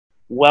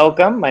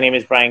Welcome. My name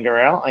is Brian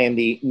Guerrero. I am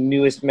the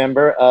newest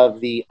member of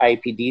the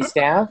IPD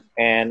staff.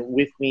 And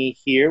with me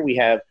here, we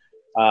have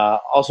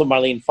also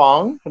Marlene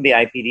Fong from the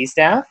IPD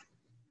staff.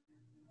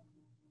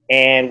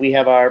 And we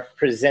have our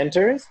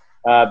presenters,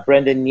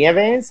 Brenda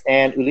Nieves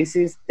and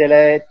Ulises de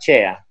la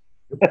Chea,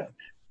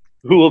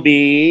 who will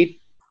be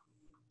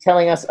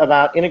telling us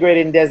about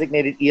integrated and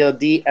designated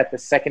ELD at the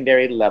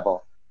secondary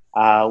level.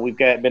 The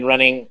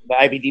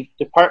IPD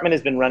department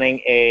has been running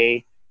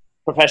a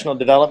professional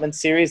development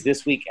series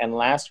this week and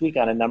last week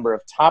on a number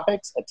of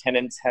topics.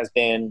 Attendance has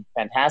been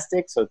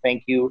fantastic, so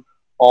thank you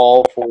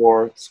all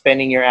for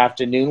spending your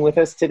afternoon with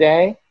us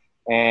today.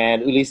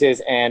 And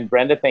Ulises and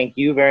Brenda, thank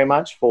you very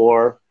much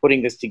for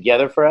putting this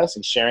together for us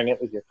and sharing it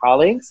with your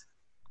colleagues.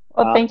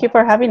 Well, thank you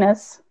for having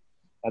us.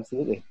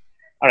 Absolutely.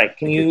 All right,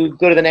 can you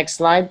go to the next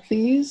slide,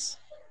 please?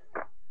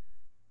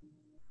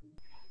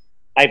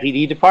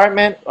 IPD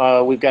department,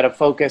 we've got to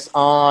focus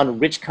on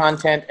rich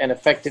content and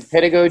effective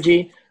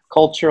pedagogy,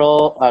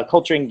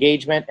 culture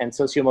engagement and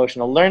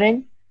socio-emotional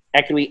learning,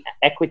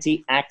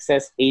 equity,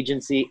 access,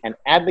 agency, and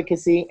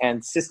advocacy,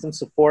 and system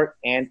support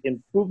and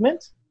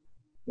improvement.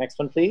 Next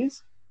one,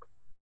 please.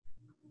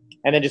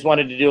 And then just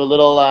wanted to do a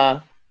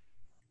little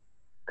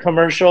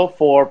commercial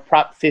for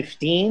Prop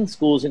 15,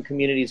 Schools and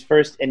Communities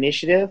First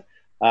initiative.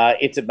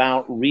 It's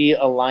about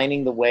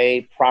realigning the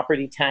way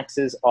property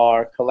taxes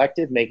are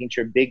collected, making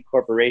sure big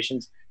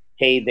corporations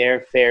pay their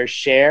fair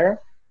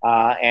share.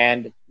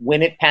 And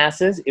when it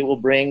passes, it will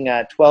bring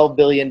 $12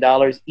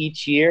 billion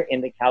each year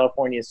into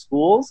California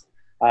schools,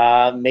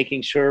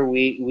 making sure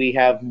we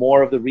have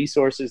more of the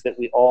resources that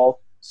we all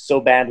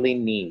so badly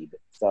need.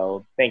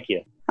 So thank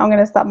you. I'm going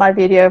to stop my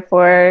video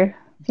for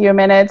a few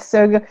minutes.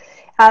 So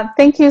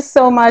thank you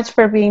so much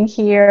for being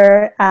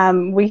here.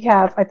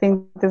 I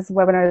think this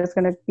webinar is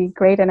going to be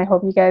great, and I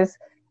hope you guys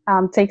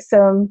take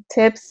some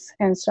tips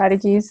and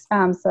strategies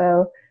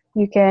so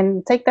you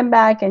can take them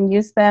back and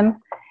use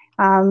them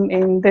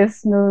in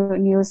this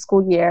new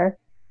school year.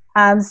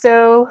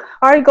 So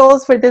our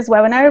goals for this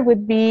webinar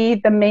would be,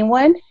 the main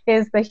one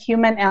is the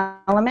human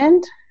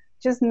element.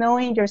 Just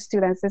knowing your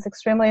students is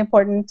extremely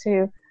important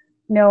to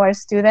know our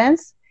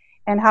students.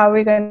 And how are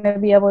we going to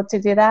be able to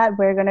do that?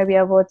 We're going to be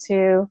able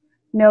to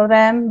know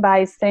them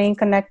by staying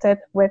connected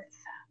with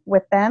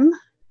them.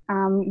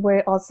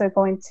 We're also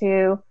going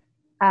to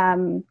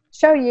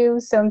show you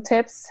some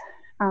tips,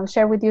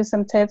 share with you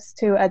some tips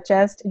to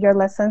adjust your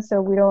lessons.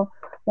 So we don't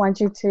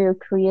want you to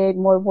create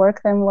more work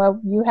than what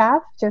you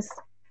have. Just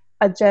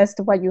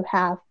adjust what you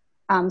have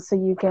so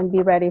you can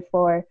be ready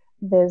for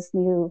this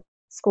new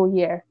school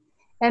year.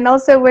 And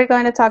also we're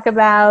going to talk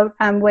about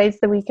ways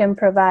that we can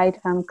provide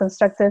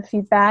constructive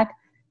feedback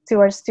to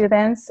our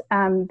students.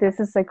 This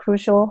is a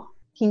crucial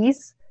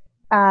piece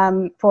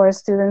for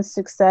students'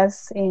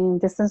 success in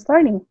distance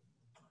learning.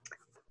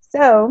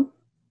 So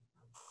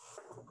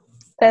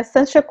the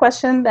essential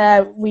question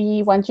that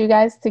we want you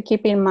guys to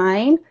keep in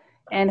mind,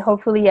 and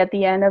hopefully at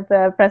the end of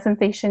the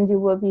presentation you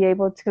will be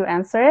able to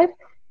answer it,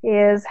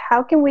 is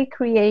how can we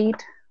create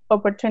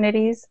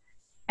opportunities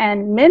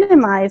and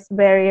minimize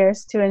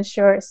barriers to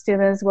ensure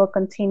students will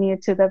continue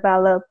to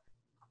develop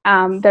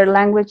their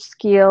language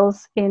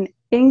skills in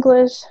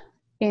English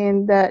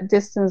in the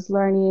distance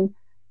learning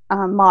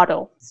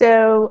model.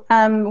 So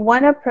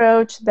one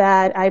approach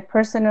that I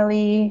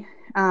personally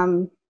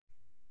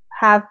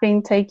have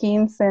been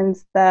taking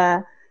since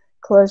the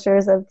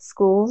closures of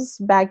schools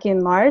back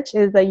in March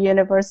is the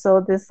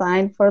universal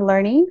design for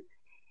learning.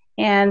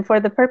 And for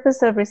the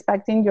purpose of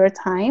respecting your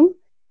time,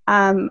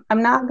 we're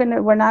not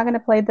gonna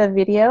play the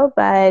video,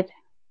 but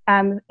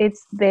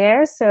it's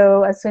there.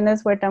 So as soon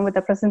as we're done with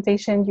the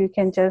presentation, you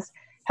can just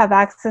have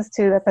access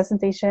to the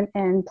presentation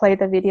and play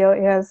the video.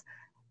 It has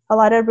a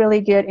lot of really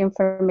good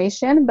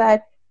information,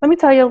 but let me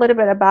tell you a little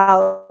bit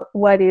about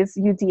what is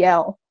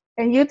UDL.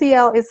 And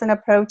UDL is an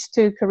approach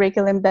to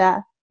curriculum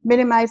that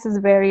minimizes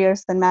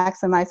barriers and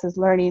maximizes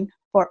learning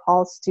for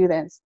all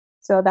students.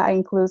 So that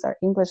includes our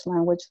English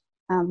language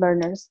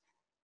learners.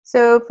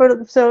 So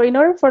in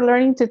order for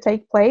learning to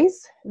take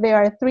place, there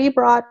are three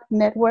broad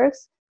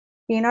networks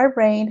in our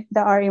brain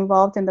that are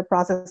involved in the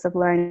process of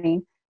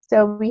learning.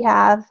 So we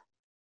have,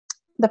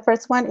 the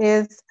first one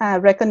is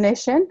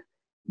recognition,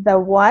 the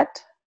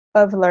what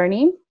of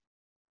learning.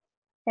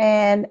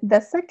 And the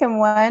second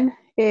one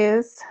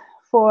is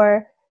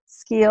for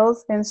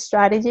skills and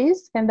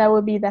strategies, and that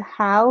would be the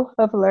how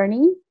of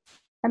learning.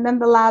 And then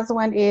the last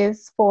one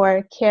is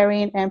for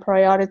caring and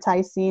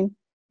prioritizing,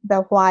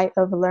 the why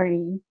of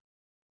learning.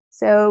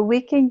 So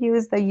we can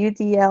use the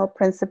UDL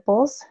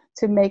principles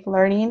to make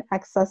learning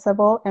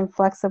accessible and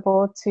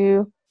flexible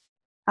to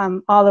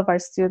all of our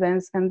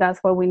students, and that's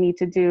what we need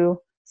to do,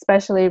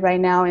 especially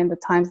right now in the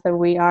times that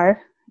we are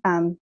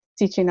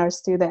teaching our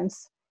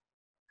students.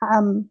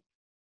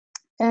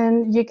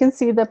 And you can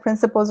see the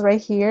principles right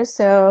here.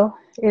 So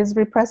is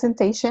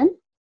representation.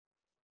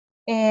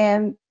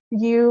 And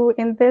you,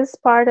 in this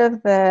part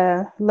of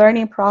the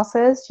learning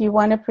process, you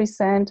want to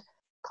present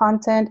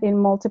content in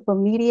multiple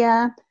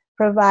media,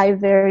 provide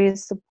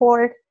various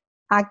support,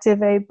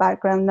 activate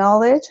background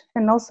knowledge,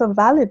 and also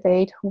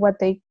validate what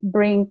they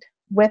bring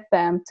with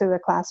them to the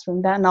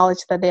classroom, that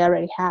knowledge that they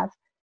already have,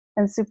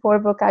 and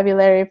support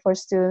vocabulary for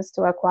students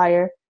to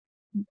acquire,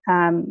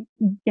 the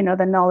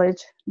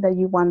knowledge that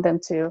you want them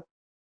to,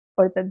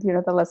 or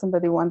the lesson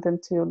that you want them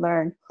to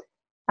learn.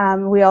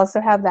 We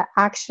also have the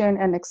action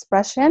and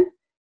expression,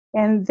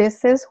 and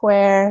this is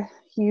where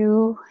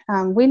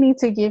we need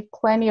to give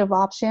plenty of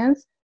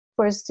options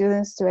for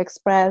students to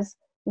express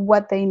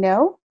what they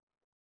know.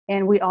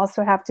 And we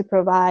also have to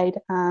provide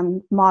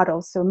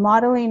models. So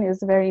modeling is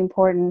very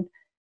important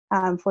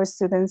for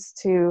students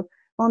to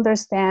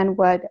understand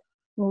what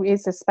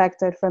is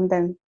expected from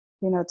them,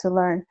 to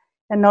learn.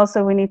 And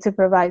also we need to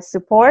provide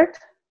support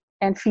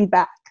and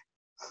feedback.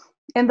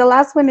 And the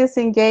last one is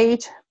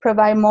engage,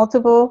 provide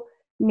multiple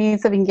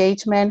means of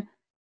engagement.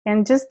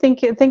 And just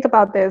think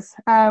about this.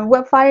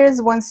 What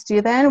fires one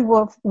student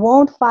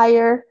won't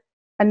fire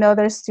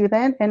another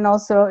student. And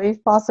also,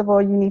 if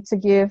possible, you need to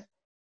give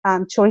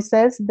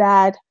choices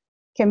that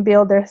can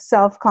build their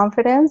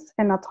self-confidence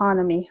and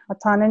autonomy.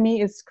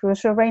 Autonomy is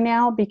crucial right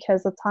now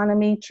because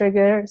autonomy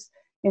triggers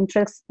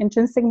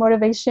intrinsic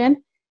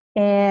motivation.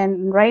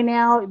 And right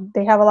now,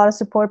 they have a lot of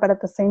support, but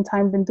at the same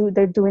time,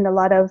 they're doing a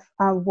lot of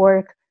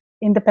work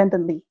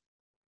independently.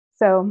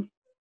 So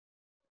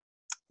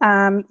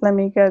let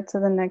me go to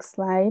the next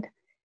slide.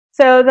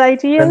 So the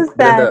idea is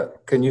that...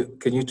 Brenda,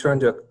 can you turn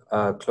the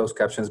closed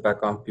captions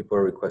back on? People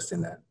are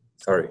requesting that.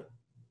 Sorry.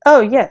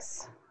 Oh,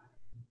 yes.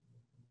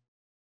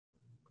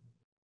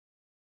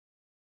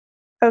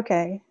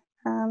 Okay.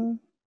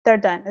 They're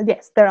done.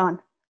 Yes, they're on.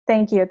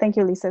 Thank you. Thank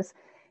you, Lisa.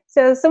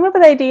 So some of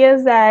the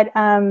ideas that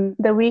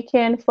we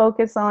can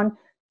focus on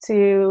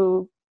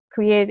to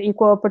create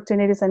equal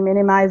opportunities and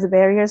minimize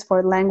barriers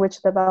for language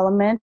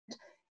development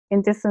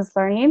in distance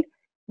learning,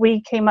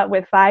 we came up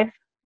with 5.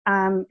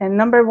 And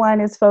number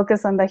 1 is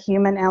focus on the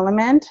human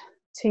element.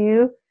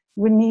 2,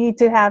 we need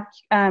to have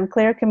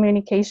clear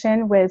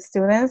communication with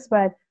students,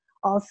 but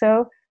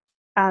also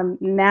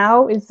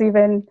now it's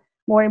even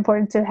more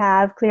important to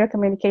have clear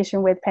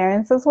communication with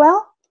parents as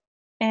well.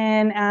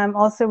 And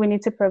also we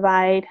need to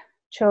provide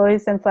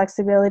choice and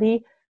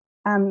flexibility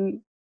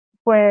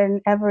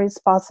whenever it's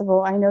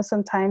possible. I know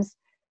sometimes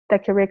the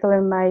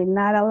curriculum might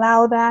not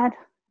allow that,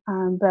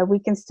 but we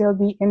can still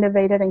be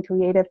innovative and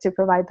creative to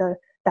provide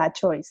that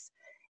choice.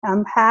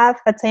 Have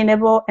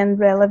attainable and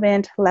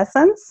relevant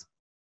lessons.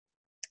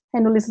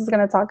 And Ulises is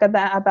going to talk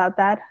about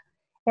that.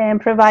 And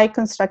provide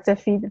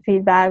constructive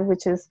feedback,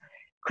 which is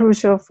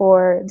crucial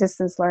for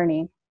distance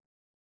learning.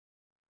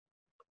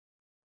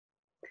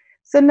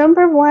 So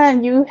number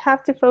 1, you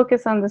have to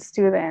focus on the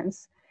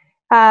students.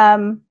 We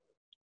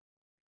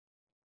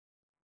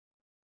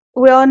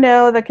all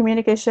know that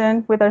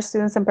communication with our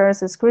students and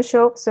parents is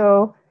crucial.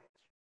 So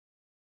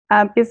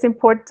it's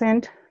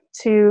important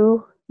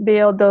to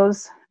build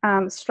those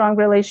strong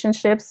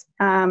relationships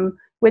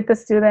with the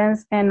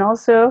students, and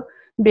also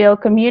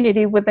build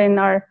community within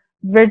our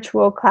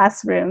virtual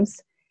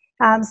classrooms.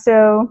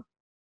 So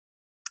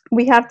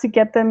we have to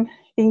get them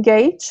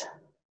engaged,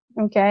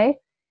 okay?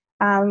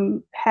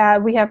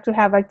 We have to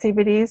have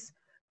activities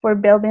for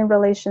building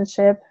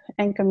relationship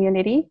and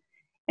community.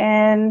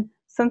 And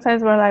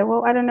sometimes we're like,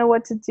 well, I don't know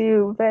what to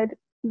do, but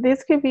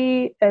this could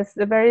be a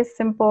very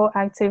simple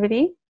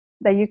activity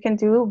that you can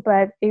do,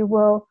 but it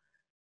will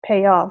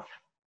pay off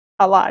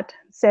a lot.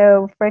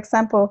 So for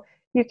example,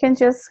 you can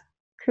just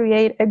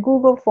create a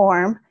Google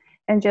form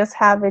and just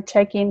have a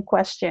check-in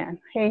question.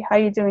 Hey, how are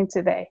you doing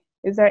today?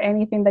 Is there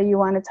anything that you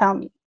want to tell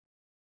me?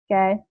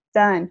 Okay,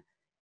 done.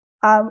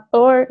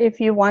 Or if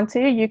you want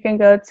to, you can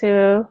go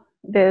to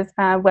this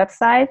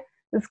website.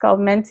 It's called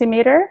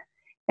Mentimeter,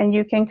 and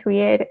you can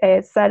create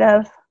a set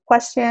of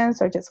questions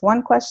or just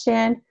one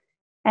question,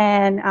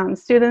 and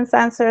students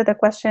answer the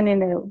question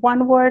in a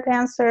one-word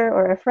answer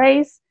or a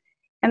phrase,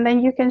 and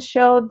then you can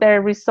show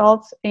their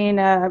results in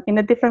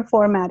a different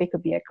format. It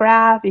could be a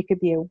graph, it could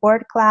be a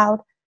word cloud.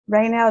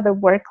 Right now, the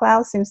word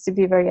cloud seems to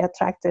be very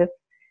attractive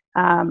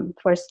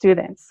for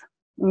students,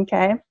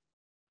 okay?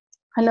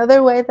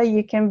 Another way that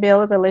you can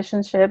build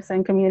relationships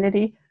and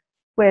community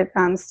with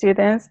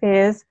students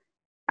is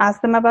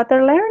ask them about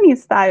their learning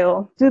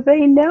style. Do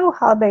they know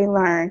how they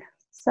learn?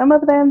 Some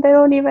of them, they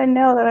don't even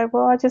know. They're like,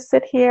 well, I'll just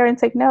sit here and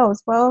take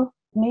notes. Well,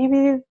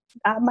 maybe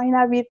that might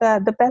not be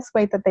the best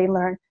way that they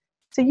learn.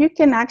 So you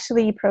can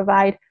actually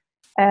provide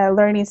a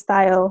learning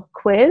style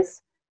quiz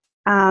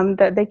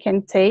that they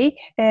can take,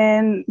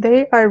 and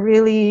they are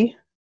really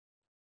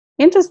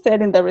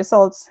interested in the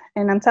results.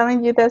 And I'm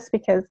telling you this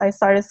because I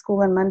started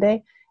school on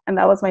Monday, and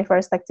that was my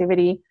first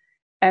activity,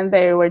 and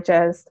they were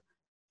just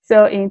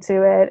so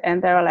into it,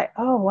 and they were like,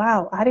 oh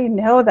wow, I didn't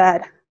know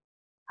that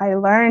I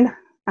learned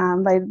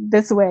like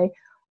this way.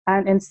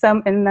 And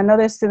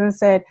another student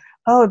said,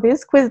 oh,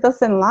 this quiz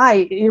doesn't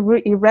lie, it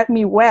read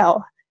me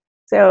well.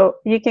 So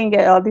you can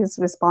get all these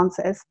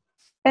responses.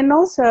 And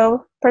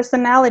also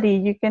personality,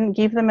 you can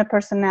give them a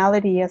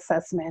personality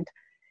assessment.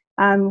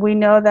 We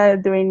know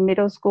that during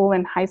middle school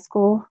and high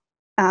school,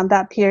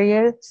 that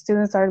period,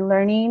 students are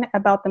learning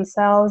about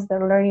themselves,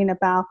 they're learning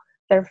about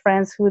their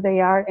friends who they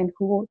are and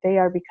who they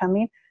are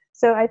becoming.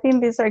 So I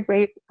think these are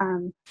great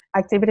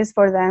activities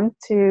for them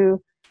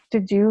to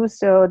do,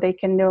 so they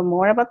can know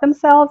more about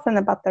themselves and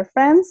about their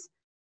friends,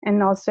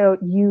 and also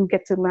you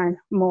get to learn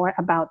more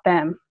about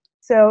them.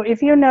 So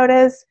if you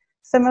notice,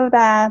 some of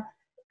the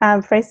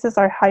phrases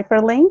are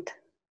hyperlinked,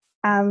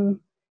 and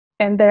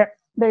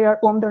they are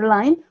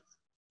underlined.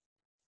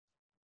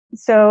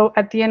 So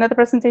at the end of the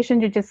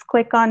presentation, you just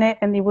click on it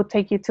and it will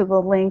take you to the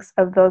links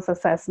of those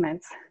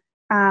assessments.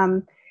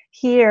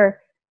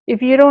 Here,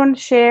 if you don't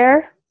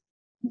share,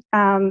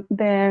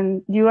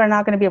 then you are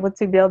not going to be able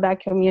to build that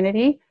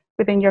community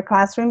within your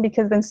classroom,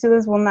 because then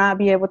students will not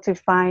be able to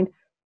find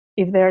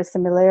if there are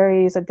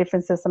similarities or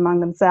differences among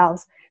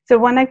themselves. So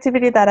one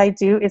activity that I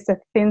do is a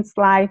thin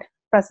slide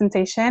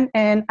presentation,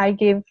 and I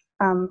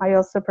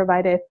also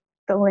provided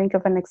the link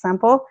of an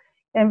example.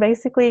 And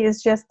basically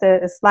it's just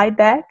a slide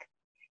deck,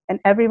 and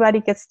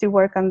everybody gets to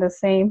work on the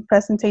same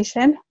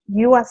presentation.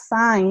 You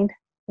assigned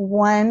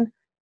one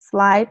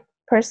slide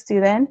per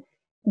student.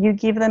 You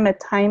give them a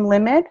time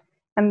limit,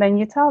 and then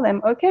you tell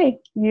them, okay,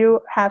 you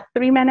have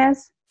 3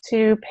 minutes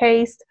to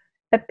paste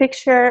a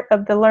picture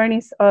of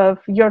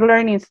your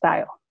learning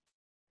style.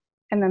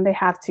 And then they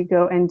have to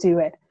go and do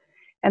it.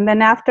 And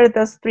then after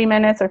those 3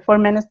 minutes or 4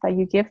 minutes that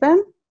you give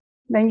them,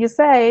 then you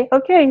say,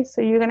 okay,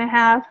 so you're gonna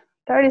have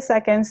 30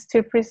 seconds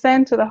to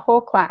present to the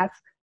whole class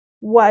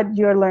what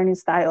your learning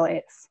style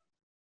is.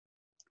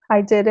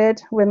 I did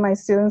it with my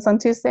students on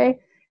Tuesday,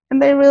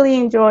 and they really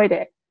enjoyed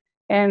it.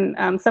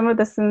 And some of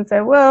the students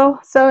said, well,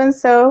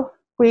 so-and-so,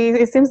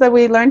 it seems that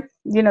we learned,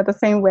 the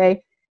same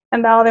way.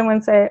 And the other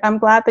one said, I'm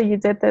glad that you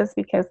did this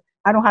because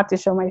I don't have to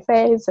show my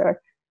face.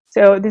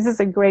 So this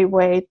is a great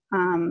way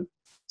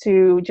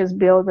to just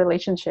build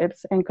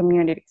relationships and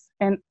communities.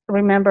 And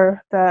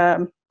remember,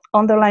 the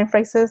underlying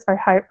phrases are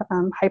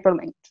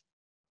hyperlinked.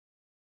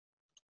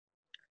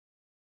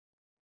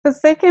 The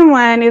second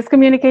one is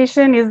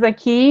communication is the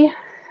key.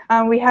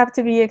 We have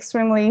to be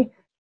extremely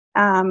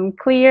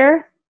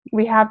clear.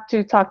 We have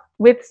to talk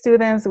with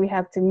students. We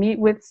have to meet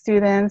with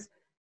students.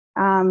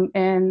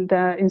 And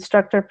the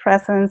instructor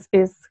presence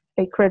is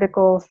a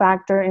critical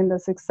factor in the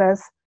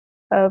success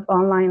of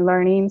online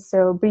learning.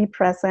 So be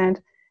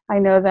present. I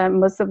know that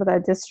most of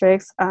the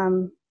districts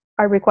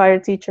are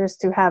required teachers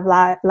to have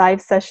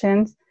live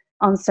sessions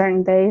on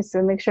certain days.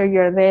 So make sure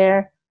you're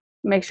there.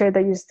 Make sure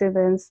that your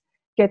students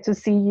get to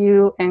see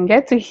you and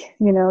get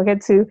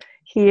to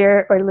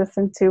hear or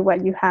listen to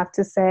what you have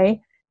to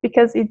say,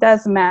 because it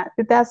does matter.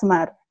 It does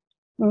matter.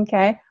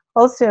 Okay.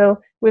 Also,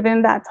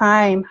 within that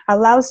time,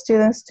 allow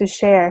students to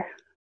share.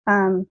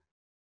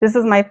 This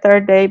is my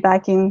third day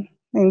back in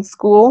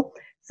school.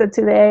 So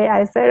today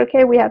I said,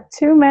 okay, we have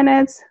 2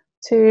 minutes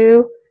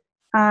to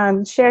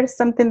share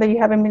something that you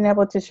haven't been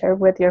able to share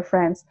with your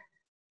friends.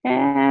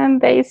 And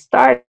they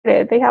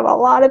started. They have a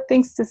lot of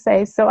things to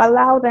say. So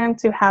allow them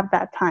to have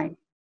that time.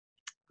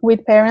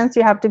 With parents,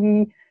 you have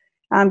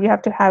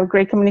to have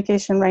great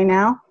communication right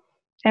now.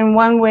 And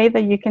one way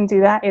that you can do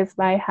that is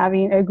by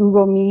having a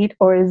Google Meet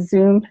or a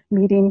Zoom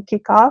meeting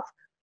kickoff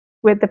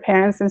with the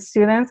parents and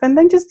students, and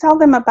then just tell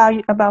them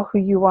about who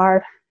you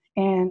are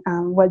and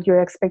what your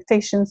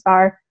expectations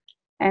are,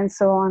 and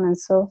so on and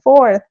so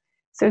forth.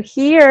 So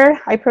here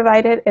I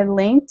provided a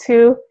link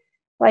to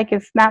like a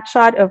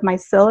snapshot of my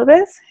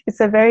syllabus.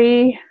 It's a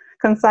very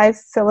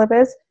concise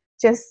syllabus,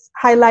 just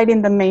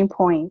highlighting the main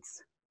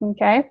points,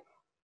 okay?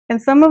 And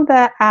some of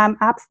the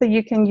apps that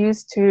you can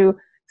use to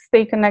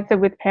stay connected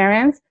with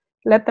parents,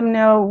 let them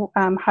know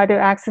how to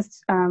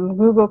access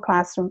Google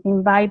Classroom,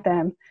 invite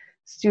them.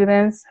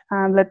 Students,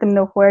 let them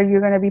know where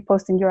you're going to be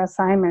posting your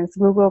assignments,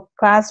 Google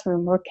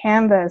Classroom or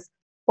Canvas.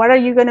 What are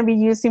you going to be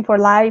using for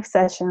live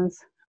sessions?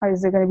 Or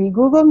is it going to be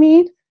Google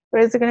Meet, or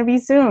is it going to be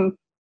Zoom?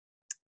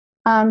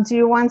 Do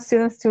you want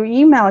students to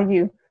email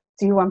you?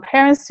 Do you want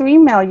parents to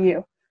email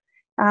you?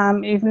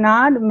 If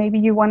not, maybe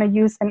you want to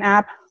use an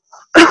app,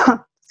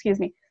 excuse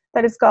me,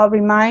 that is called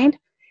Remind,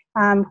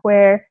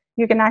 where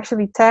you can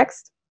actually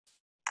text,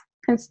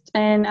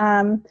 and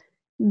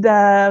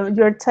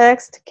your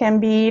text can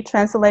be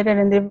translated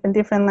in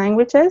different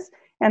languages,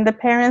 and the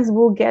parents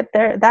will get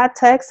that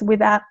text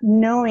without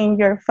knowing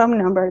your phone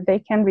number. They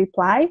can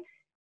reply,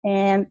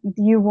 and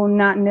you will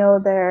not know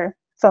their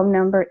phone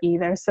number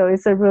either. So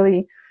it's a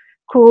really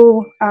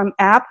cool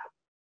app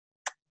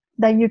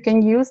that you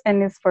can use,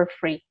 and it's for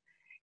free.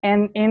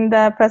 And in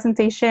the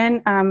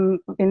presentation,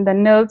 in the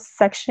notes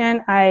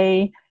section,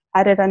 I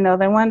added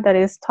another one that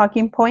is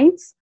Talking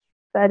Points.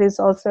 That is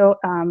also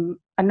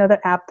another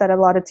app that a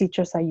lot of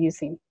teachers are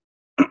using.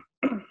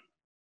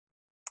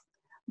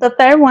 The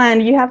third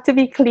one, you have to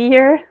be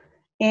clear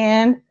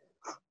and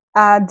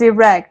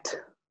direct.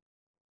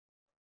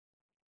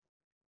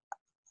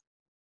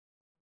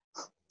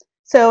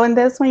 So in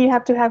this one, you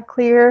have to have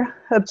clear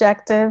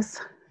objectives,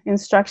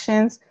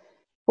 instructions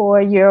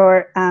for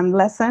your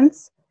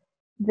lessons.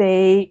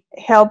 They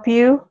help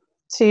you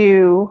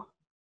to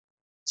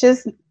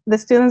the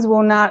students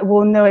will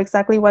know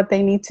exactly what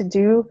they need to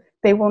do.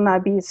 They will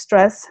not be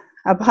stressed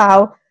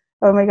about,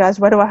 oh my gosh,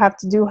 what do I have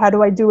to do? How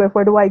do I do it?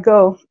 Where do I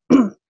go?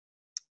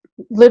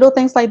 Little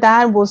things like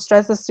that will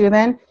stress the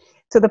student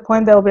to the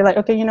point they'll be like,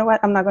 okay, you know what,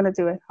 I'm not going to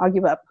do it, I'll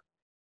give up.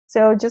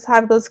 So just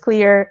have those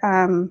clear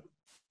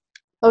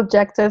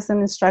objectives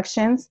and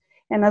instructions.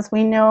 And as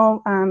we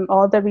know,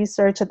 all the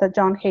research that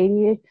John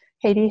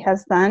Haiti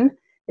has done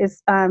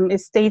is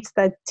it states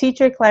that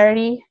teacher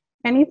clarity,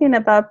 anything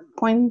above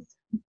 50,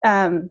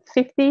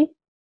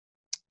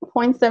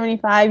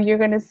 0.75, you're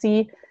going to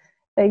see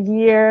a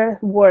year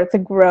worth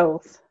of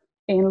growth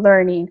in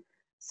learning.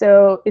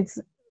 So it's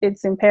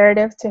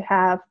imperative to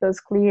have those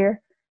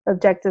clear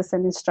objectives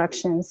and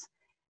instructions.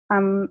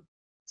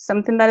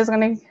 Something that is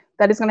going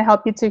to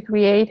help you to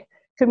create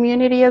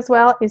community as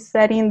well is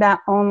setting that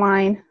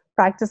online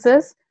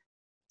practices.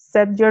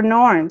 Set your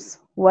norms.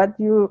 What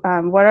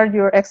are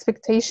your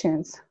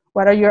expectations?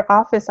 What are your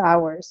office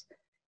hours?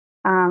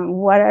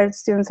 What are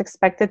students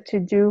expected to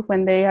do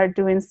when they are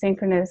doing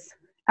synchronous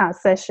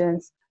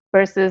sessions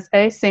versus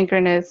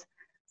asynchronous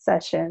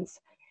sessions?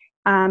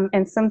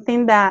 And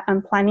something that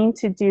I'm planning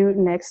to do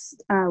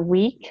next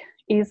week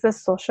is a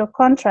social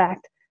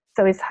contract.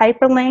 So it's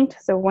hyperlinked.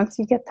 So once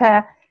you get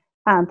the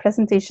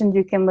presentation,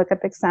 you can look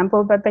at the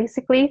example. But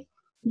basically,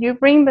 you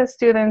bring the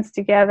students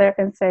together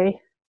and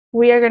say,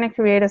 we are going to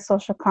create a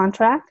social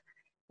contract.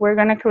 We're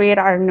going to create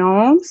our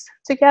norms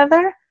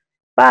together.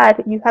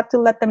 But you have to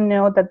let them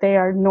know that they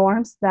are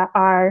norms that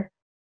are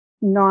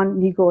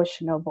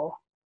non-negotiable.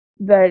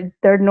 They're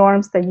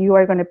norms that you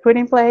are going to put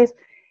in place,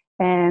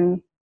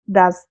 and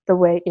that's the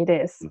way it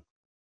is.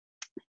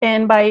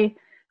 And by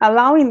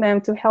allowing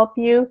them to help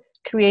you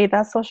create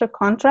that social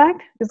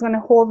contract, is going to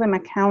hold them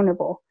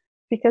accountable.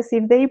 Because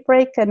if they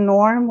break a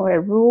norm or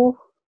a rule,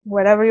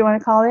 whatever you want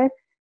to call it,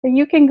 then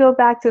you can go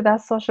back to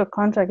that social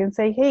contract and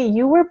say, hey,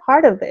 you were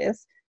part of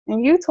this,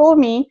 and you told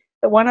me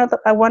that one of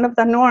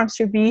the norms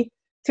should be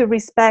to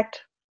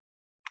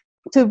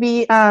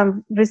be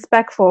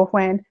respectful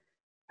when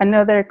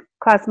another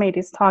classmate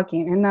is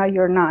talking, and now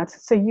you're not.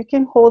 So you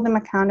can hold them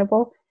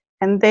accountable,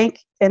 and they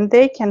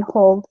can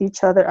hold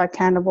each other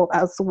accountable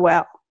as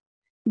well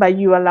by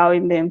you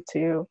allowing them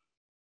to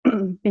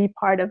be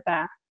part of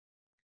that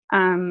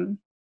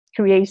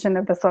creation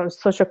of the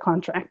social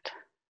contract.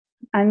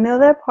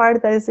 Another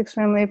part that is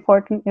extremely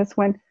important is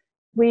when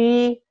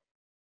we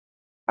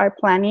are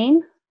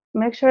planning,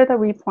 make sure that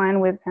we plan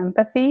with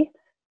empathy.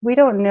 We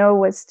don't know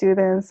what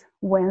students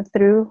went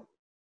through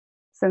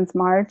since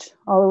March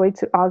all the way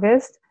to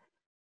August.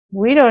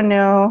 We don't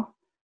know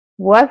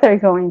what they're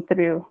going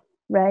through,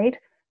 right?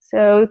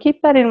 So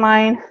keep that in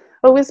mind.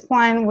 Always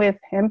plan with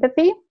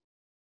empathy,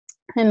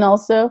 and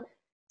also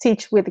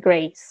teach with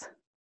grace.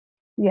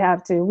 You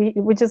have to.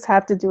 We just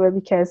have to do it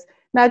because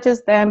not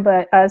just them,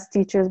 but us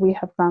teachers, we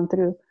have gone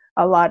through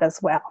a lot as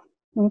well.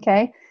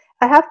 Okay.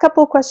 I have a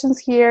couple of questions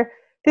here.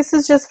 This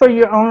is just for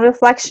your own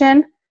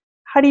reflection.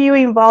 How do you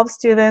involve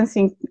students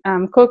in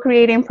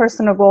co-creating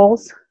personal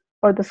goals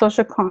or the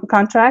social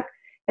contract?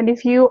 And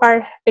if you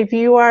are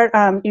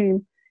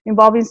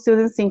involving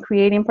students in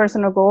creating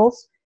personal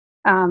goals,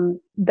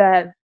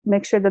 that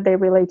make sure that they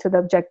relate to the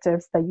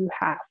objectives that you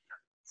have.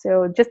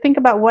 So just think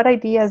about what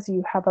ideas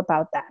you have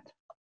about that.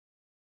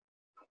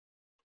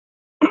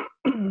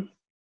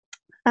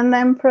 And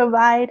then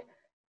provide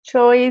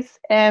choice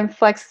and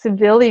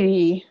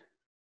flexibility.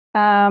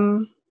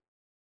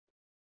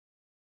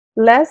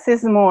 Less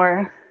is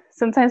more.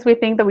 Sometimes we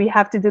think that we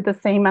have to do the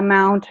same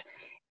amount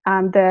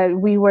that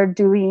we were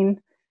doing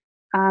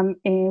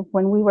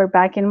when we were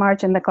back in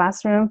March in the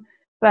classroom,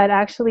 but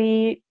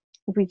actually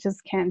we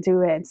just can't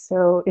do it.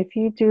 So if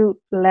you do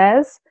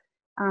less,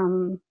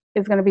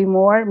 it's going to be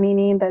more,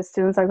 meaning that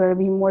students are going to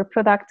be more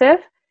productive.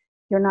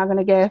 You're not going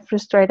to get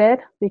frustrated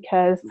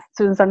because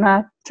students are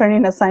not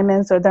turning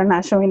assignments or they're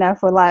not showing up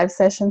for live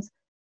sessions.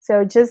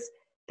 So just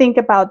think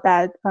about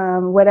that.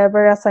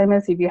 Whatever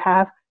assignments, if you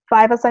have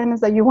 5 assignments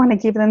that you want to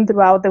give them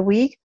throughout the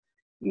week,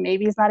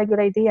 maybe it's not a good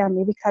idea.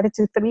 Maybe cut it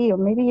to 3, or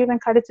maybe even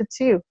cut it to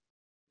 2.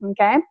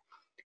 Okay?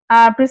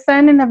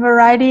 Present in a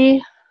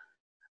variety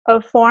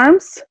of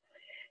forms.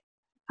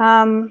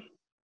 I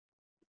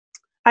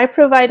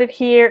provided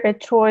here a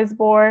choice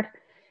board.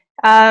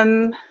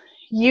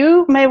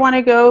 You may want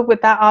to go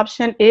with that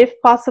option if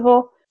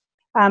possible,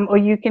 or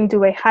you can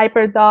do a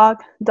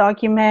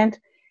document.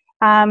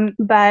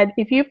 But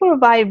if you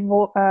provide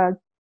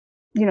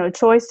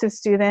choice to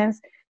students,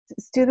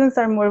 students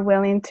are more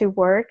willing to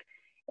work,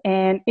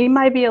 and it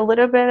might be a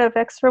little bit of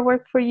extra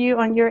work for you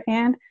on your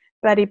end,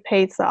 but it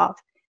pays off.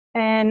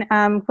 And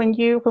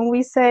when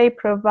we say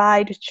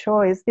provide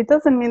choice, it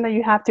doesn't mean that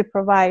you have to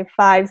provide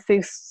 5,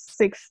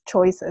 6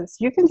 choices.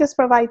 You can just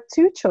provide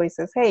 2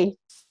 choices. Hey,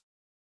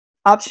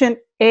 option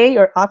A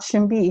or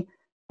option B,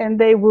 and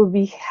they will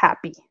be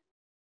happy.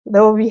 They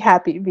will be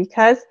happy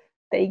because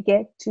they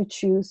get to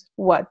choose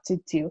what to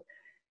do.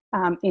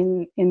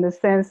 In the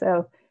sense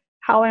of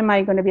how am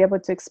I going to be able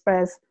to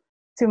express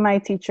to my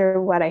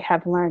teacher what I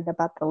have learned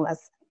about the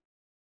lesson.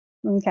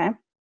 Okay,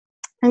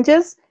 and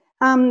just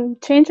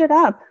change it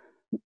up.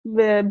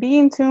 Be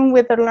in tune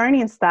with their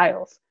learning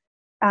styles.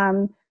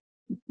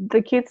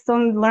 The kids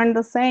don't learn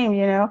the same,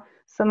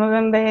 Some of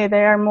them,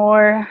 they are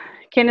more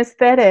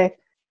kinesthetic.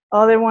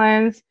 Other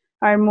ones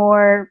are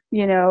more,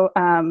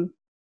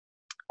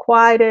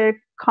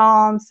 quieter,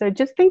 calm. So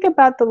just think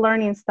about the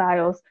learning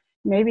styles.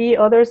 Maybe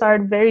others are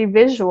very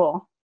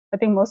visual. I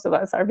think most of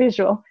us are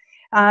visual.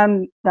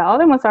 The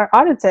other ones are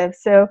auditive.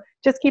 So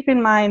just keep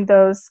in mind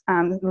those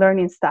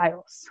learning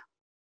styles.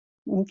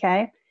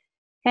 Okay.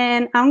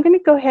 And I'm going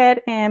to go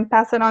ahead and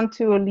pass it on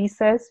to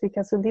Ulises,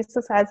 because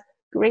Ulises has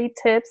great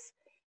tips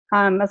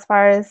as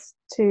far as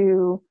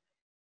to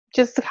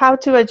just how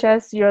to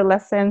adjust your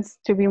lessons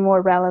to be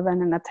more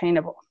relevant and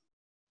attainable.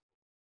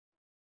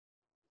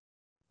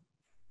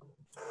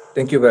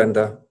 Thank you,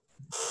 Brenda.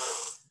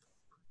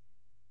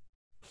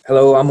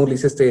 Hello, I'm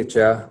Ulises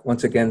Techa.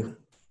 Once again,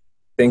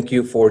 thank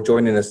you for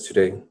joining us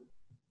today.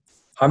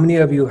 How many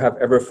of you have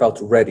ever felt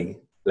ready,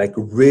 like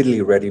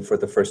really ready for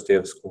the first day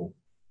of school?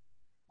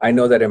 I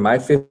know that in my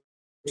 15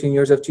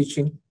 years of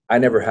teaching, I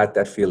never had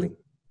that feeling.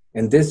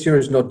 And this year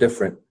is no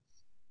different.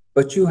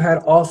 But you had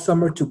all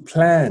summer to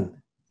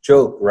plan.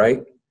 Joke,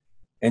 right?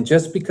 And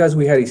just because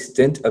we had a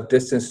stint of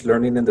distance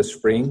learning in the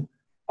spring,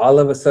 all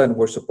of a sudden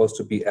we're supposed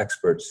to be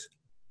experts.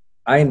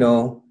 I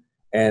know,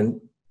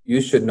 and you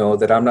should know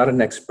that I'm not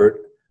an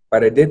expert,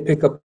 but I did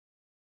pick up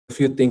a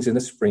few things in the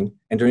spring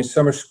and during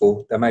summer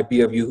school that might be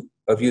of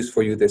use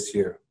for you this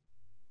year.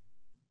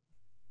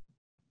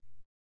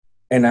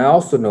 And I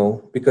also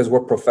know, because we're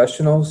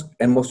professionals,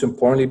 and most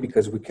importantly,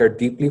 because we care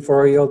deeply for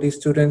our ELD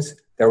students,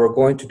 that we're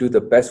going to do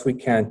the best we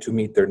can to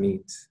meet their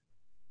needs.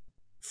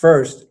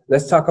 First,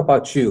 let's talk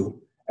about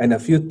you and a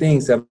few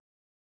things that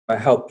might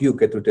help you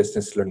get through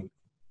distance learning.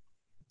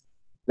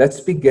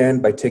 Let's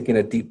begin by taking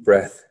a deep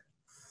breath.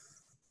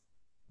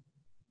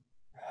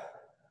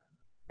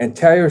 And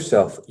tell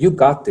yourself, you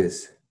got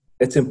this.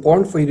 It's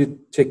important for you to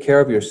take care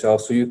of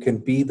yourself so you can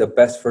be the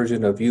best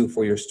version of you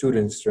for your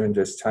students during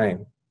this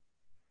time.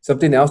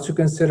 Something else to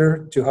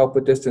consider to help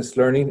with distance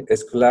learning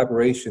is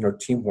collaboration or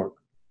teamwork.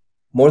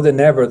 More than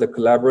ever, the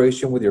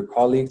collaboration with your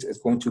colleagues is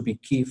going to be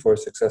key for a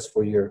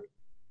successful year.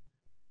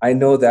 I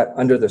know that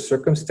under the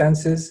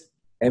circumstances,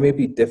 it may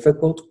be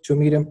difficult to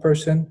meet in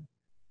person,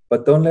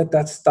 but don't let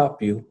that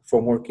stop you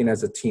from working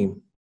as a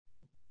team.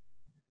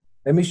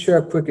 Let me share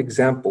a quick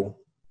example.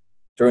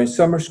 During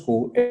summer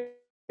school,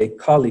 a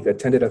colleague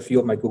attended a few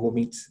of my Google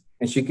Meets,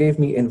 and she gave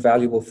me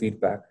invaluable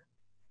feedback.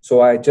 So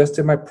I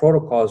adjusted my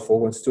protocols for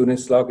when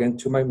students log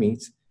into my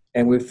meets,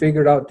 and we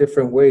figured out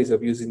different ways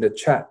of using the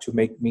chat to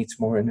make meets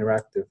more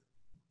interactive.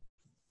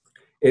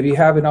 If you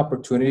have an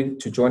opportunity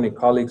to join a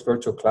colleague's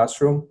virtual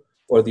classroom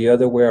or the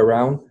other way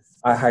around,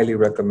 I highly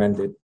recommend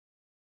it.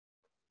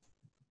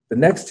 The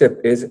next tip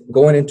is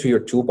going into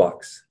your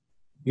toolbox.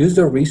 Use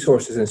the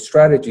resources and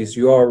strategies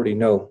you already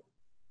know.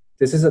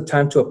 This is a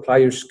time to apply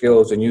your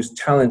skills and use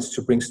talents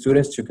to bring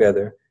students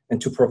together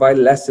and to provide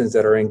lessons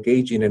that are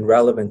engaging and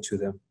relevant to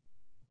them.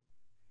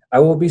 I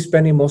will be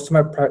spending most of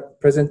my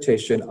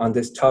presentation on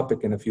this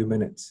topic in a few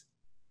minutes.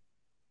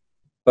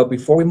 But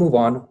before we move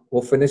on,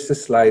 we'll finish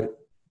this slide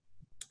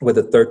with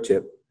a third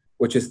tip,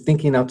 which is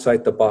thinking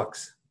outside the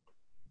box.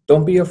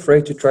 Don't be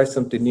afraid to try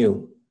something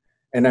new.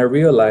 And I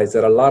realize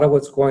that a lot of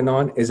what's going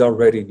on is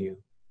already new.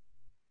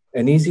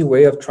 An easy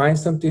way of trying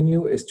something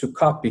new is to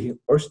copy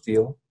or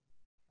steal.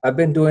 I've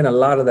been doing a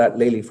lot of that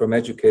lately from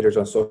educators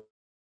on social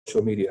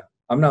media.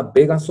 I'm not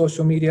big on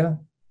social media,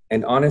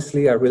 and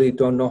honestly, I really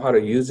don't know how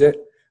to use it,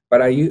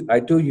 but I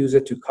do use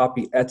it to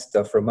copy ed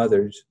stuff from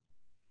others.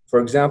 For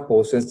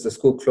example, since the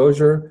school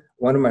closure,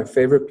 one of my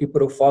favorite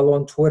people to follow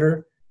on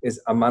Twitter is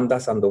Amanda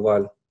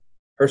Sandoval.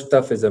 Her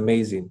stuff is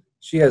amazing.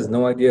 She has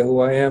no idea who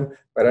I am,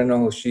 but I know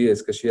who she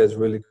is because she has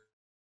really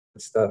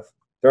good stuff.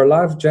 There are a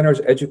lot of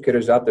generous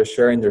educators out there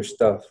sharing their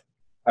stuff.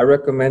 I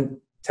recommend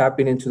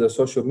tapping into the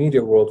social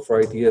media world for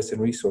ideas and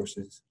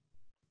resources.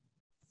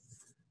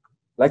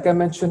 Like I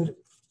mentioned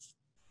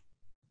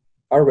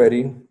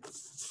already,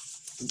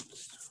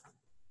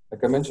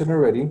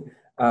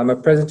 my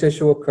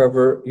presentation will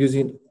cover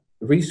using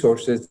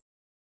resources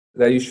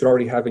that you should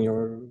already have in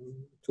your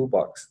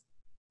toolbox.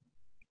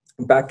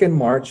 Back in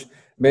March,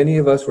 many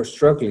of us were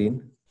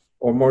struggling,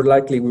 or more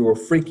likely we were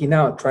freaking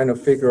out trying to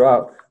figure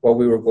out what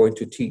we were going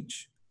to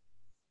teach.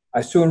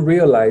 I soon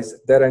realized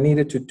that I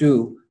needed to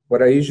do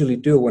what I usually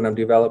do when I'm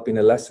developing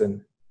a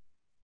lesson,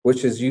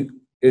 which is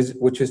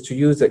to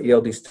use the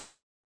ELD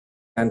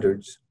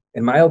standards.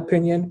 In my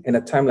opinion, in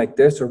a time like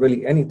this, or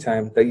really any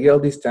time, the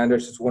ELD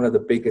standards is one of the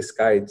biggest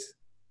guides.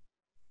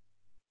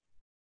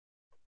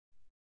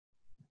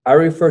 I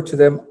refer to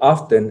them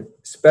often,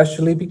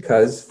 especially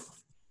because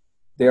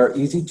they are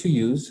easy to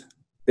use.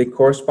 They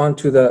correspond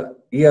to the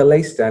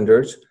ELA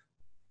standards,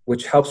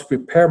 which helps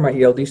prepare my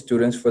ELD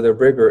students for the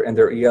rigor in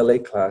their ELA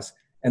class,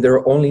 and there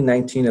are only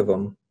 19 of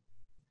them.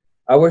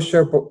 I will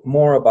share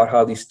more about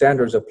how these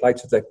standards apply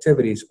to the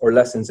activities or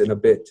lessons in a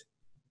bit.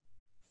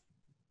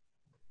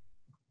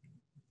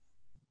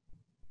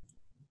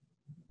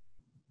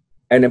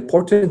 An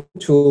important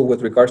tool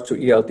with regards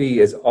to ELD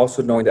is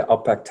also knowing the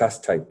LPAC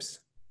test types.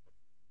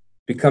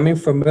 Becoming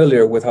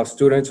familiar with how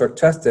students are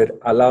tested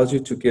allows you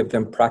to give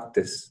them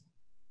practice.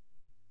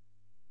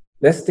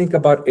 Let's think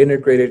about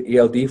integrated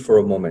ELD for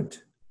a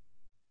moment.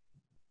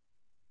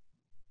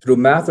 Through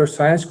math or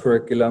science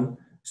curriculum,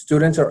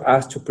 students are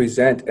asked to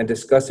present and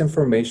discuss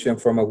information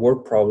from a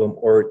word problem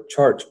or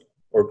chart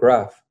or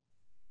graph.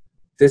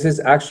 This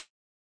is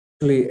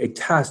actually a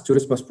task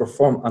students must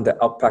perform on the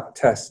LPAC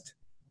test.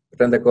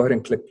 Brenda, go ahead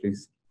and click,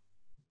 please.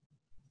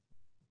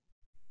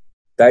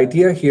 The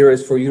idea here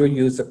is for you to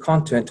use the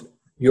content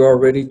you're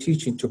already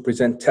teaching to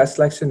present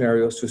test-like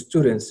scenarios to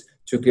students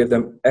to give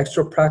them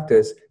extra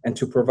practice and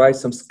to provide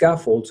some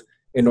scaffolds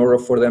in order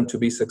for them to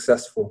be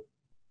successful.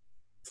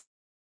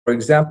 For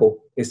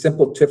example, a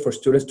simple tip for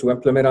students to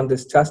implement on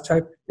this task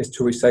type is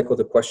to recycle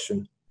the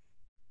question.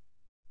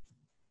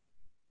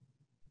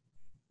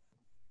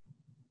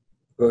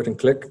 Go ahead and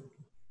click.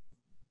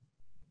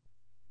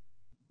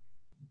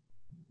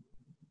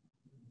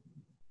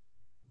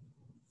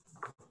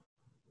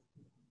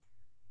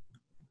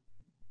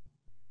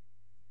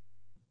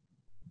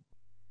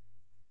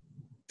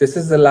 This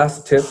is the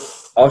last tip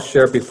I'll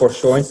share before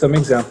showing some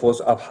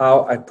examples of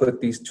how I put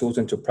these tools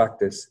into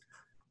practice.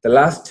 The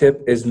last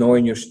tip is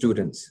knowing your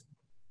students.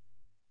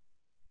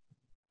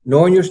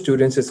 Knowing your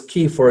students is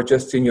key for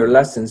adjusting your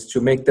lessons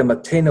to make them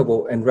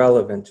attainable and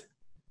relevant.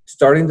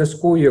 Starting the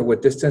school year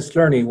with distance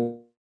learning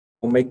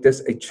will make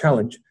this a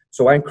challenge,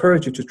 so I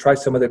encourage you to try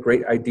some of the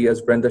great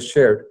ideas Brenda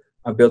shared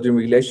on building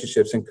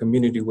relationships and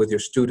community with your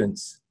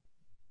students.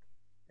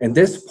 In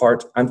this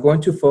part, I'm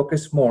going to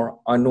focus more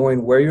on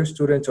knowing where your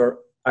students are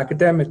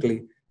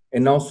academically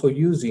and also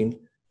using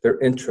their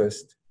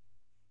interest.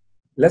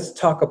 Let's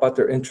talk about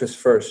their interest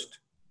first.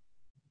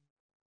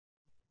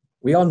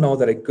 We all know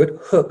that a good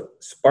hook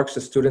sparks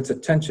a student's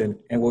attention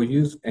and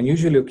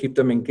usually will keep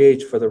them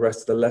engaged for the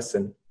rest of the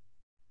lesson.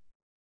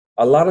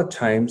 A lot of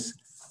times,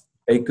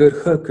 a good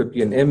hook could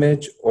be an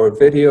image or a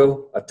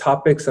video, a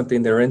topic,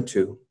 something they're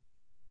into.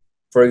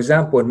 For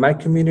example, in my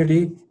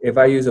community, if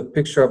I use a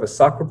picture of a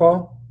soccer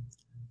ball,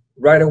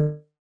 right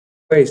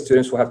away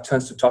students will have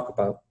tons to talk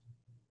about.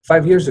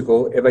 5 years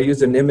ago, if I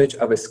used an image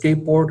of a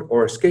skateboard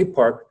or a skate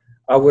park,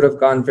 I would have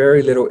gotten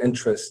very little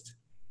interest.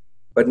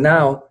 But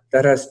now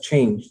that has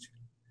changed.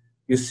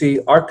 You see,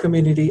 our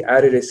community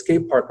added a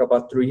skate park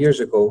about 3 years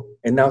ago,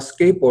 and now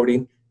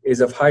skateboarding is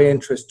of high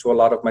interest to a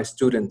lot of my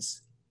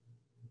students.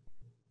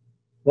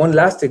 One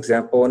last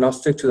example, and I'll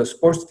stick to the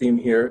sports theme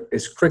here,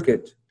 is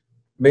cricket.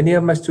 Many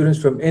of my students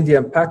from India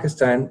and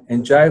Pakistan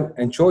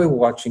enjoy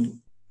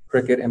watching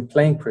cricket and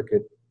playing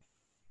cricket.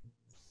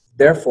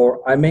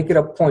 Therefore, I make it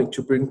a point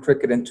to bring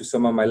cricket into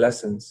some of my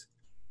lessons.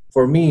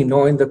 For me,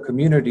 knowing the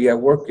community I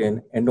work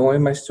in and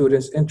knowing my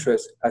students'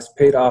 interests has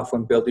paid off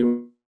when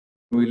building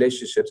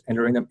relationships and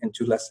entering them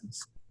into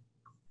lessons.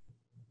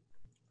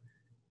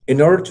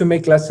 In order to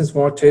make lessons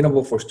more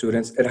attainable for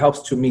students, it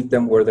helps to meet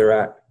them where they're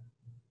at.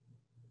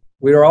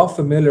 We are all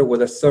familiar with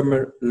the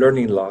summer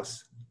learning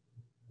loss.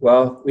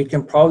 Well, we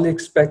can probably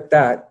expect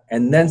that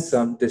and then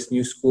some this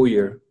new school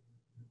year.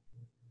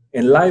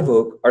 In Live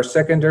Oak, our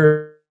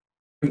secondary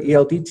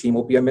ELD team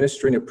will be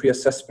administering a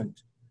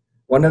pre-assessment.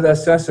 One of the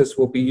assessors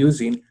will be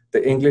using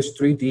the English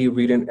 3D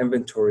reading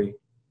inventory.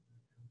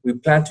 We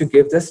plan to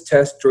give this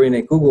test during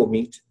a Google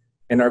Meet,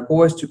 and our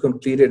goal is to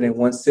complete it in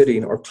one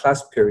sitting or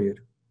class period.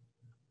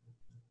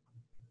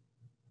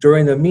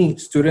 During the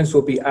meet, students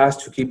will be asked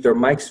to keep their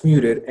mics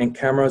muted and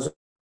cameras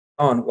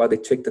on while they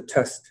take the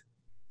test.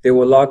 They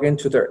will log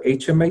into their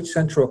HMH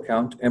Central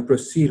account and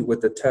proceed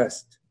with the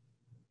test.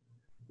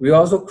 We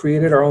also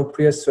created our own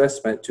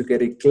pre-assessment to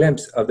get a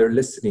glimpse of their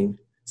listening,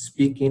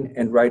 speaking,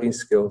 and writing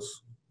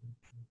skills.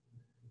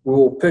 We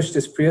will push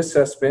this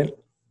pre-assessment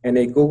in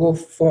a Google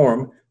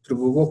form through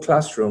Google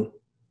Classroom.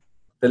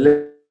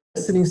 The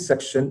listening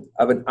section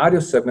of an audio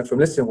segment from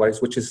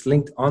ListenWise, which is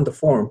linked on the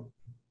form,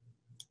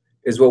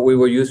 is what we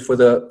will use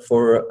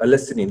for a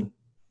listening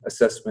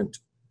assessment.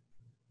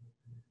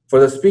 For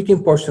the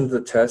speaking portion of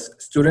the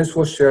test, students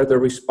will share their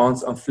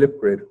response on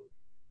Flipgrid.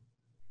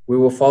 We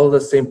will follow the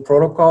same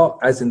protocol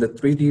as in the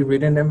 3D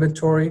reading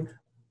inventory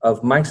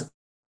of mics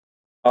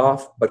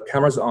off but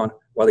cameras on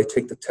while they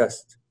take the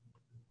test.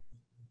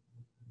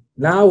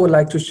 Now I would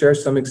like to share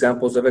some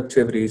examples of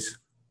activities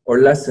or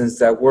lessons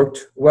that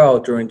worked well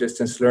during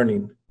distance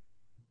learning.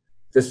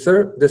 This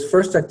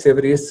first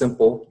activity is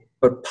simple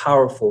but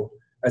powerful,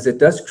 as it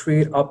does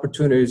create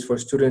opportunities for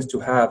students to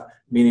have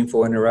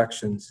meaningful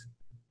interactions.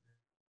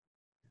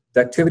 The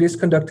activity is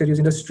conducted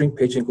using the stream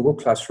page in Google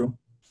Classroom.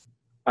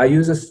 I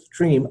use a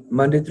stream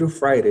Monday through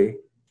Friday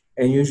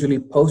and usually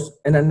post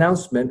an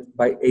announcement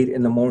by 8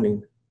 in the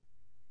morning.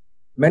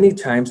 Many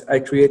times I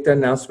create the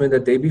announcement the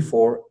day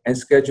before and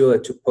schedule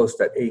it to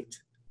post at 8.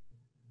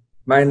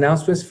 My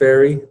announcements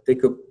vary. They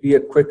could be a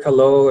quick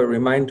hello, a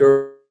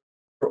reminder,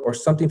 or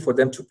something for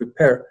them to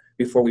prepare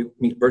before we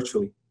meet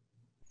virtually.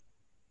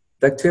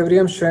 The activity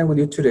I'm sharing with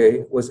you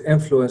today was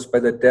influenced by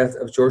the death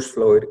of George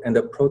Floyd and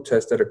the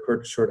protests that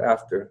occurred short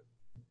after.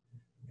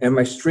 In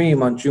my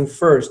stream on June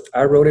 1st,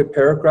 I wrote a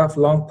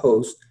paragraph-long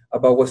post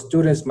about what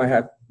students might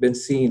have been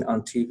seeing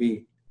on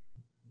TV.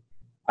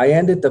 I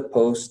ended the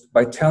post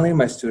by telling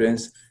my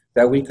students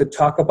that we could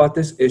talk about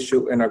this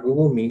issue in our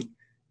Google Meet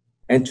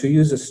and to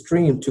use a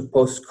stream to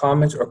post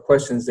comments or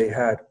questions they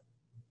had.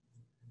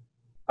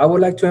 I would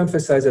like to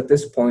emphasize at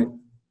this point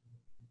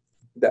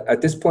that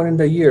at this point in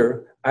the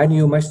year, I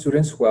knew my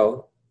students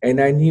well, and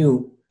I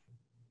knew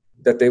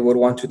that they would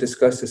want to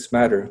discuss this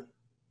matter.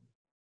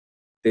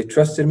 They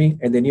trusted me,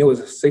 and they knew it was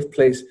a safe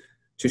place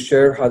to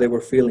share how they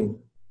were feeling.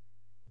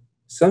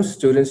 Some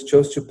students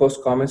chose to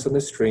post comments on the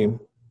stream,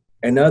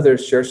 and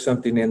others shared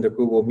something in their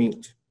Google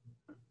Meet.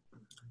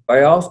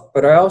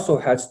 But I also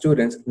had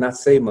students not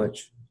say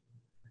much.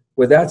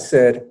 With that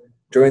said,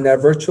 during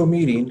that virtual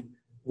meeting,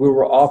 we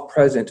were all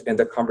present in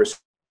the conversation.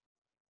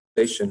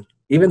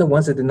 Even the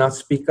ones that did not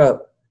speak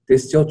up, they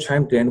still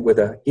chimed in with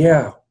a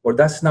 "yeah" or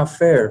 "that's not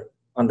fair"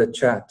 on the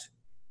chat.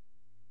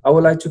 I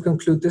would like to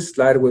conclude this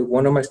slide with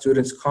one of my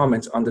students'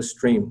 comments on the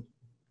stream.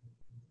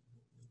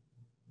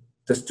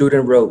 The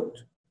student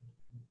wrote,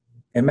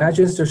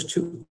 imagine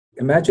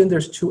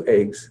there's two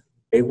eggs,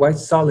 a white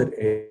solid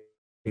egg,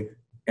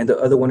 and the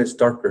other one is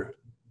darker.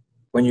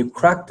 When you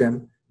crack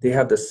them, they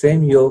have the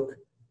same yolk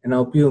and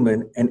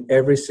albumin in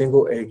every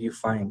single egg you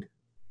find.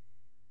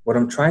 What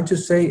I'm trying to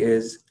say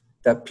is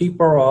that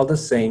people are all the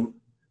same,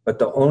 but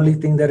the only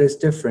thing that is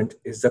different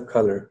is the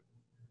color.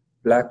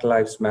 Black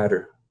Lives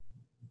Matter.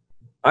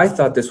 I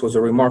thought this was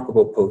a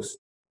remarkable post.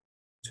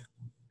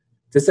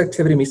 This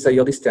activity meets the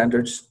ELD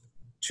standards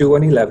 2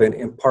 and 11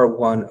 in part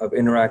 1 of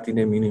interacting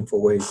in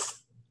meaningful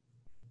ways.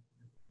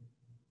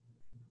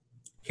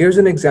 Here's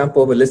an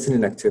example of a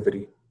listening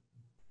activity.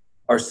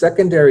 Our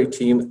secondary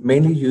team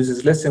mainly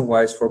uses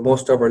ListenWise for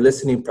most of our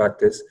listening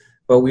practice,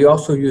 but we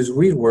also use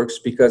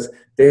ReadWorks because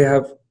they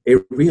have a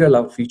read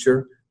aloud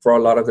feature for a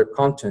lot of their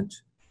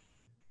content.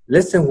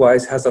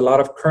 ListenWise has a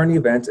lot of current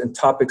events and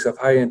topics of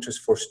high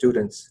interest for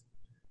students.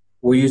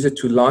 We use it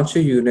to launch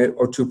a unit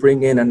or to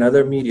bring in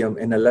another medium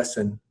in a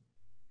lesson.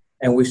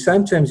 And we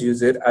sometimes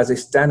use it as a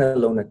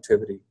standalone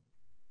activity.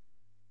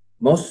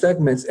 Most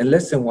segments in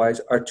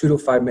ListenWise are 2 to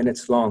 5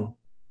 minutes long.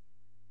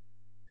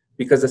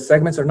 Because the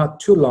segments are not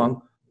too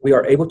long, we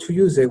are able to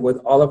use it with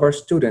all of our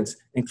students,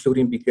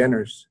 including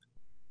beginners.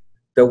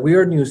 The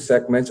weird news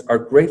segments are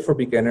great for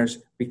beginners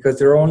because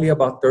they're only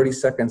about 30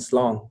 seconds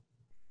long.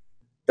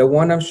 The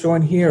one I'm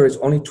showing here is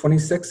only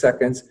 26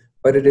 seconds,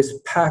 but it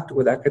is packed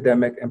with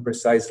academic and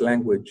precise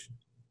language.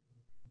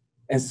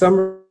 In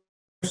summer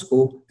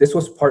school, this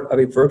was part of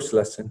a verbs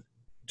lesson.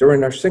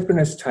 During our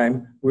synchronous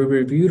time, we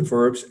reviewed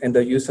verbs and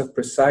the use of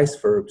precise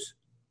verbs.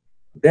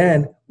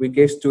 Then we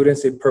gave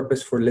students a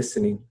purpose for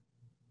listening.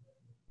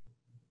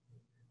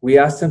 We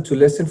asked them to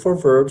listen for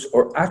verbs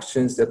or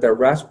actions that their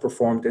RAS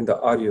performed in the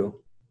audio.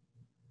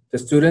 The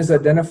students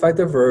identified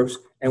the verbs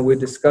and we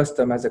discussed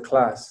them as a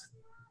class.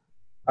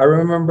 I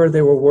remember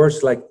there were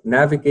words like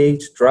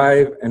navigate,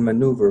 drive, and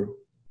maneuver.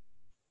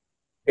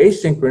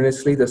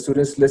 Asynchronously, the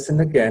students listened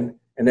again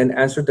and then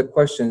answered the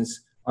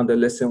questions on the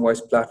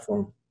ListenWise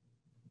platform.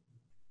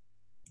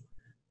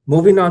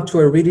 Moving on to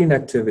a reading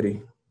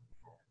activity.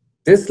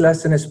 This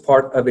lesson is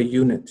part of a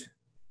unit.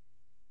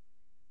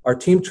 Our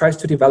team tries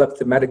to develop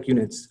thematic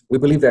units. We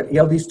believe that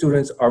ELD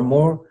students are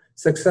more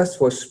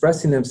successful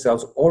expressing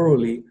themselves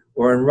orally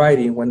or in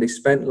writing when they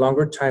spend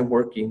longer time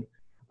working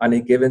on a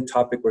given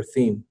topic or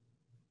theme.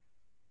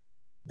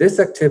 This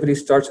activity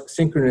starts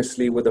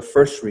synchronously with the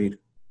first read.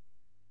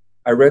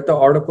 I read the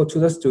article to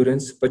the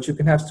students, but you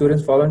can have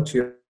students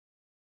volunteer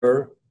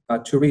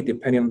to read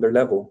depending on their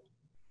level.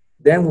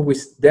 Then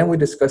we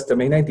discuss the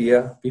main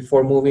idea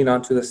before moving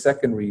on to the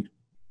second read.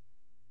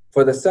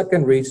 For the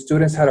second read,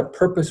 students had a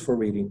purpose for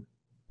reading.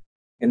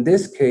 In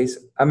this case,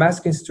 I'm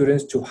asking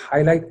students to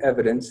highlight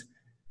evidence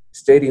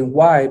stating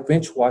why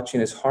binge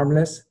watching is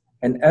harmless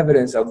and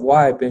evidence of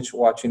why binge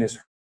watching is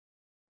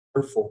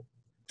hurtful.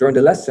 During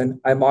the lesson,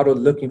 I modeled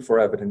looking for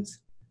evidence.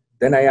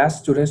 Then I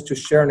asked students to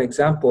share an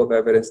example of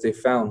evidence they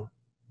found.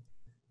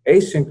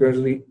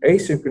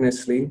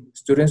 Asynchronously,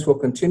 students will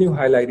continue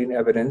highlighting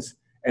evidence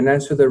and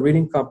answer the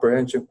reading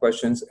comprehension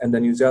questions in the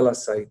Newsela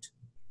site.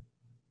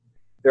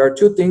 There are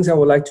 2 things I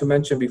would like to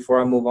mention before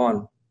I move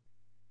on.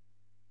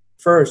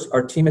 First,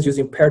 our team is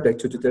using Pear Deck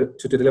to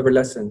deliver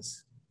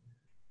lessons.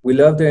 We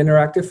love the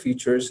interactive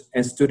features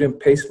and student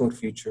pace mode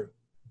feature.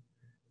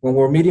 When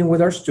we're meeting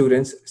with our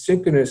students,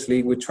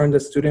 synchronously, we turn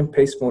the student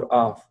pace mode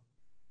off.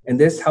 And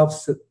this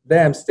helps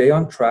them stay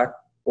on track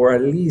or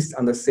at least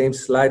on the same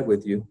slide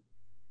with you.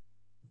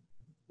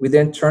 We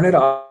then turn it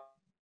off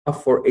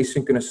for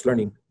asynchronous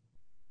learning.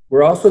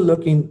 We're also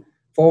looking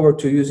forward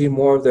to using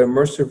more of the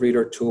immersive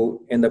reader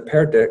tool in the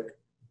Pear Deck,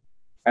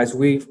 as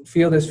we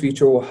feel this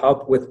feature will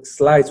help with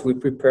slides we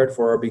prepared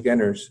for our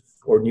beginners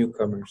or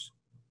newcomers.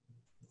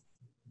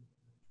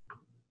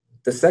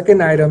 The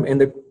second item in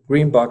the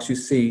green box you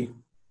see,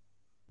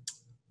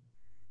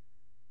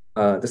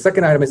 the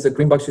second item is the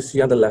green box you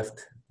see on the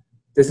left.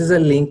 This is a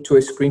link to a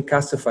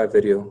Screencastify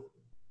video.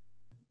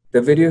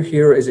 The video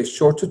here is a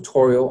short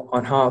tutorial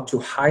on how to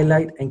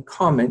highlight and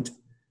comment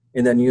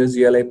in the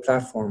Newsela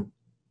platform.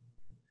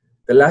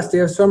 The last day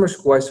of summer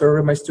school, I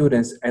surveyed my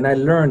students and I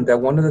learned that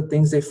one of the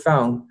things they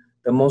found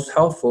the most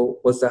helpful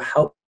was the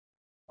help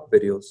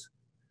videos.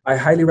 I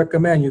highly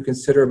recommend you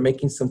consider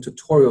making some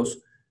tutorials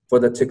for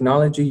the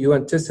technology you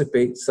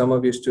anticipate some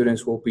of your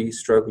students will be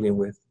struggling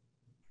with.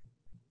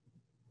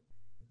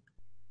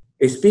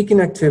 A speaking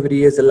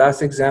activity is the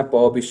last example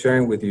I'll be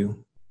sharing with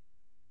you.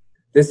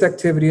 This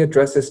activity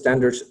addresses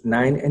standards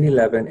 9 and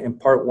 11 in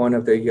part 1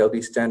 of the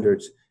ELD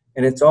standards,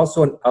 and it's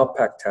also an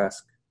LPAC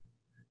task.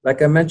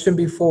 Like I mentioned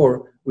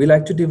before, we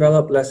like to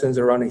develop lessons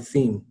around a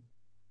theme.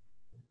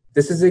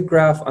 This is a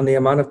graph on the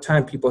amount of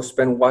time people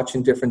spend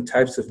watching different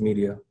types of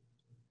media.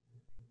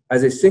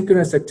 As a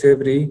synchronous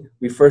activity,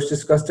 we first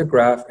discussed the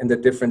graph and the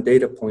different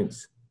data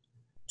points.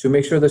 To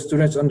make sure the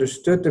students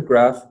understood the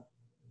graph,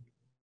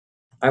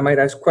 I might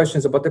ask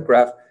questions about the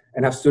graph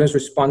and have students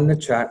respond in the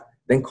chat,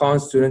 then call on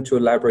students to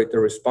elaborate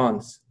their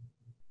response.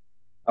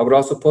 I would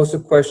also post a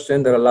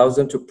question that allows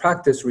them to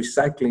practice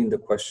recycling the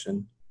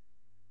question.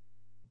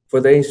 For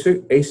the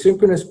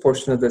asynchronous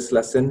portion of this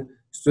lesson,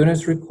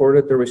 students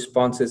recorded their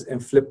responses in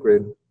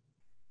Flipgrid.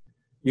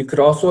 You could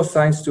also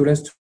assign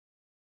students to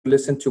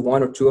listen to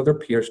one or two of their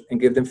peers and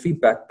give them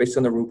feedback based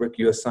on the rubric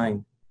you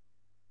assign.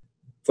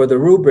 For the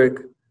rubric,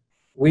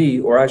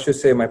 or I should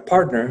say my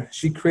partner,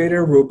 she created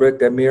a rubric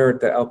that mirrored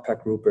the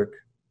LPAC rubric.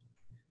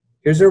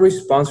 Here's a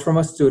response from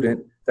a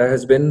student that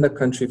has been in the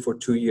country for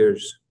 2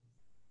 years.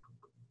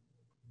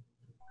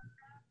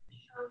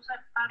 Shows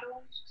that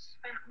adults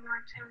spend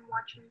more time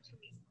watching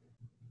TV.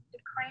 The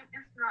claim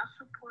is not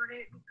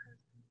supported because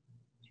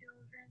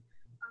children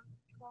of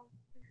 12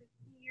 to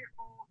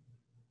 15-year-old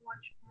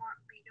watch more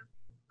video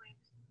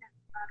clips than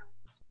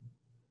adults.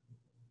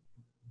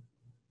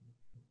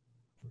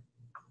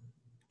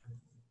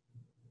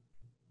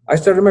 I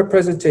started my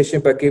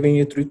presentation by giving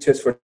you 3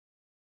 tips for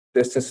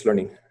distance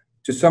learning.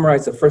 To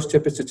summarize, the first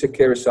tip is to take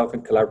care of yourself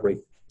and collaborate.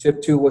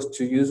 Tip 2 was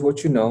to use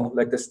what you know,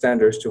 like the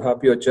standards, to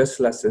help you adjust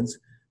lessons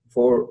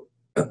for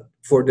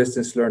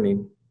distance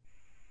learning.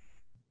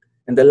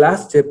 And the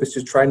last tip is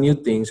to try new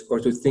things or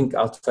to think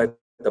outside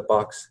the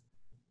box.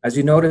 As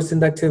you noticed in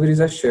the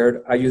activities I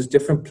shared, I use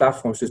different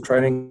platforms to try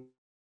and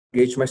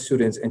engage my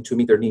students and to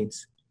meet their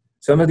needs.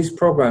 Some of these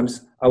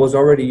programs I was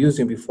already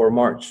using before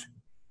March,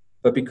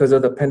 but because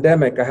of the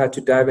pandemic, I had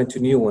to dive into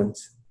new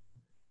ones.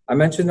 I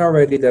mentioned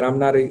already that I'm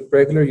not a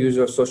regular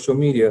user of social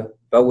media,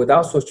 but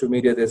without social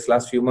media this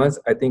last few months,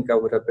 I think I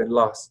would have been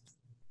lost.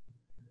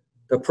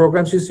 The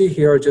programs you see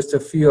here are just a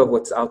few of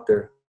what's out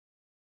there.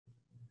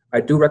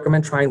 I do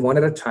recommend trying one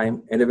at a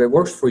time, and if it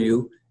works for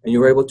you and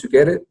you're able to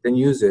get it, then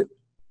use it.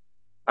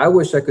 I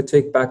wish I could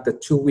take back the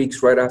 2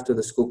 weeks right after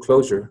the school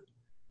closure.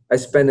 I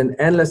spent an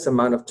endless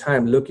amount of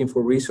time looking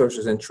for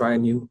resources and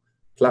trying new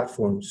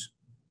platforms.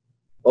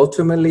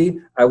 Ultimately,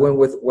 I went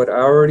with what I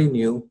already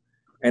knew,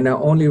 and I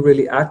only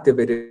really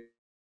activated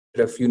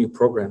a few new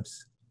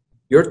programs.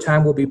 Your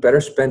time will be better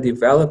spent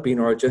developing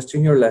or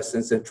adjusting your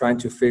lessons than trying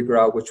to figure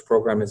out which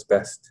program is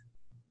best.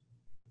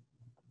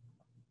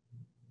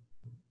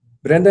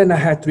 Brenda and I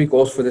had 3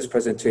 goals for this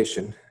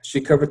presentation. She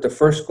covered the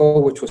first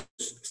goal, which was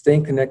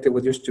staying connected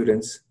with your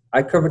students.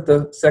 I covered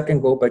the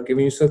second goal by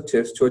giving you some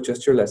tips to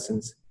adjust your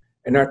lessons.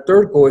 And our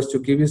third goal is to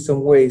give you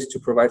some ways to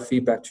provide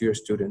feedback to your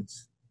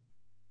students.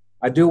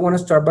 I do want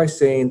to start by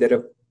saying that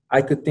if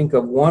I could think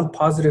of one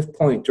positive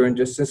point during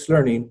distance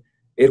learning,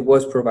 it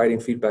was providing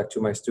feedback to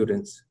my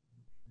students.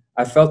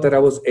 I felt that I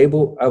was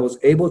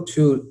able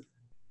to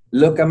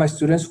look at my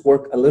students'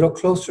 work a little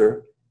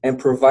closer and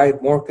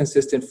provide more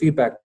consistent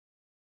feedback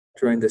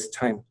during this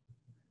time.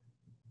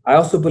 I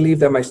also believe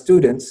that my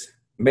students,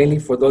 mainly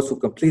for those who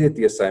completed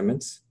the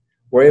assignments,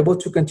 were able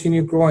to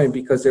continue growing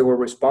because they were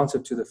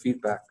responsive to the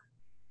feedback.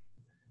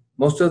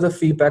 Most of the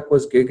feedback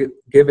was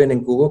given in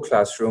Google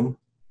Classroom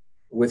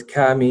with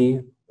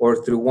Kami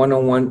or through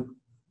one-on-one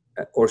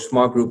or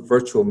small group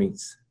virtual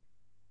meets.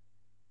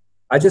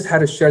 I just had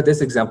to share this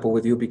example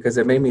with you because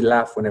it made me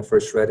laugh when I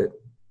first read it.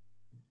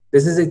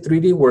 This is a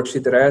 3D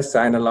worksheet that I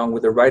assigned along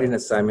with a writing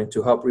assignment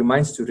to help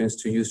remind students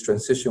to use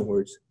transition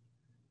words.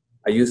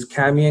 I used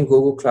Kami and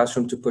Google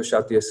Classroom to push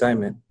out the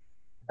assignment.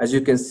 As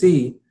you can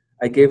see,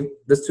 I gave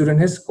the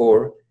student his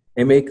score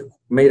and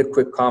made a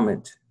quick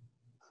comment.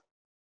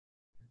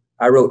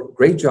 I wrote,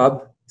 "Great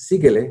job,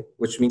 síguele,"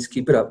 which means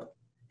keep it up.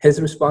 His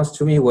response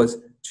to me was,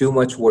 "Too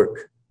much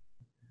work."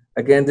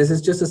 Again, this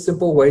is just a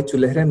simple way to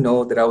let him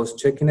know that I was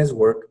checking his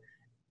work.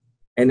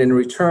 And in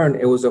return,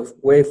 it was a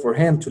way for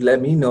him to let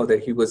me know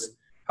that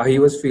how he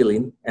was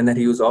feeling and that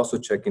he was also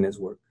checking his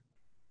work.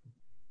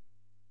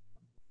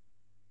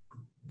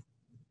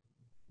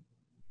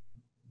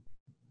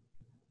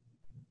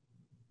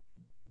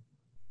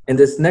 In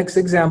this next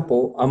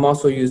example, I'm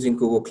also using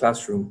Google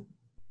Classroom.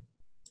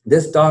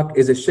 This doc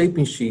is a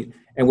shaping sheet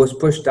and was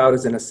pushed out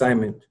as an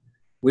assignment.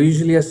 We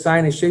usually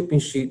assign a shaping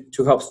sheet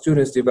to help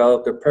students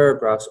develop their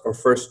paragraphs or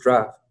first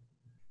draft.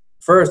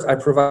 First, I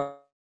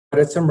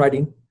provided some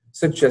writing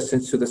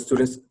suggestions to the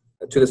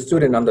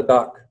student on the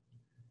doc.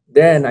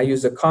 Then I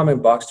use a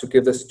comment box to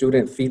give the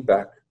student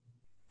feedback.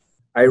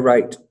 I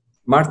write,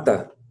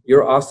 "Marta,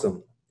 you're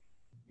awesome.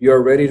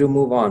 You're ready to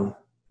move on.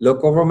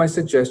 Look over my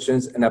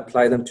suggestions and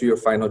apply them to your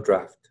final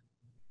draft."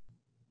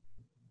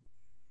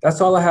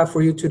 That's all I have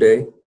for you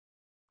today.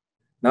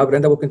 Now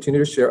Brenda will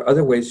continue to share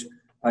other ways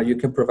you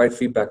can provide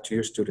feedback to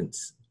your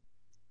students.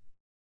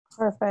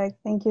 Perfect.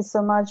 Thank you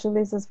so much,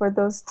 Ulysses, for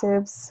those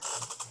tips.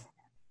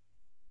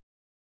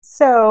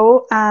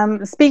 So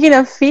speaking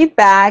of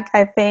feedback,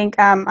 I think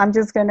I'm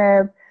just going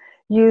to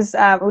use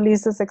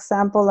Ulises'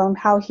 example on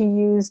how he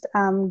used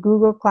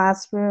Google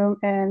Classroom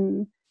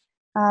and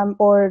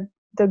or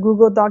the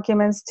Google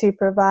Documents to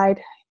provide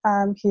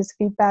his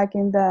feedback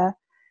in the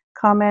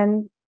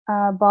comment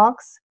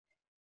box.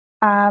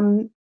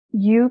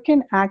 You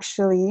can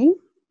actually,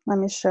 let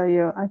me show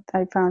you,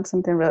 I found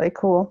something really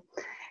cool.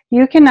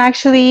 You can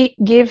actually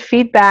give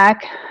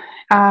feedback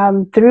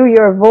through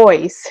your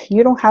voice.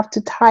 You don't have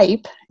to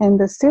type, and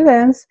the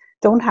students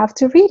don't have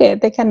to read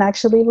it. They can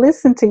actually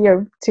listen to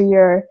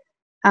your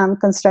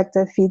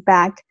constructive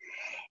feedback.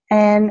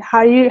 And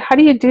how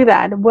do you do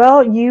that?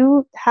 Well,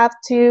 you have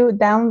to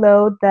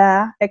download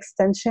the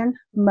extension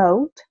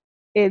Mode.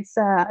 It's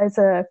a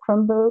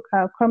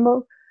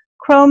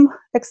Chrome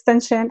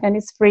extension, and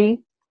it's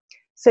free.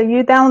 So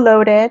you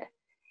download it.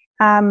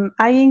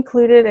 I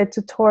included a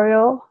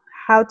tutorial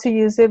how to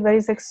use it, but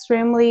it's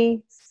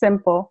extremely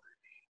simple.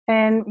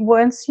 And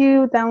once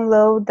you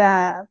download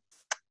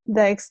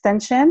the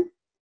extension,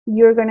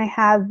 you're going to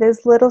have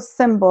this little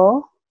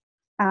symbol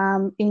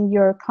in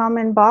your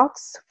comment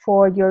box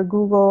for your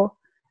Google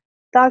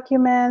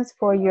Documents,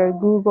 for your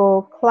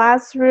Google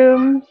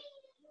Classroom.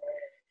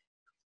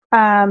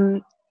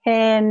 And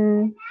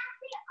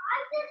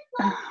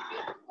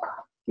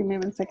give me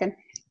 1 second.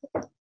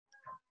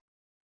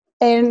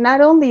 And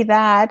not only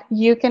that,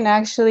 you can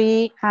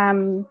actually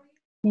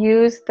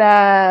use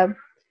the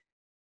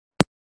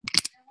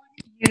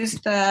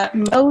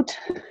Mode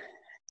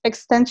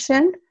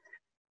extension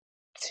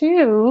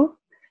to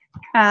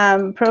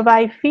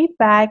provide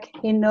feedback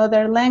in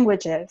other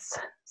languages.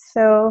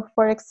 So,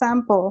 for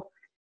example,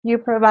 you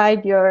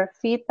provide your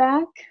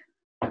feedback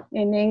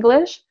in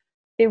English,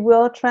 it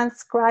will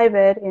transcribe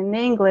it in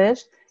English,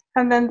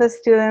 and then the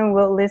student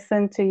will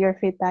listen to your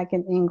feedback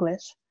in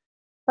English.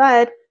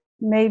 But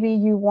maybe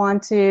you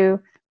want to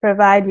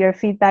provide your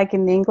feedback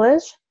in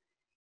English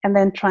and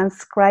then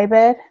transcribe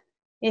it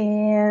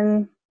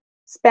in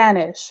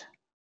Spanish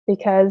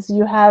because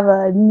you have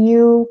a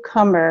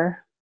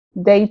newcomer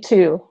day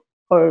 2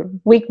 or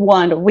week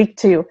 1 or week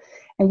 2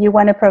 and you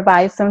want to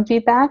provide some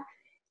feedback.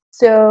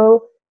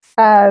 So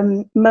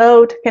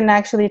Mode can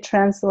actually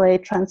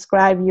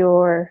transcribe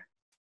your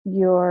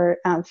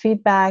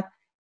feedback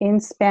in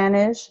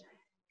Spanish,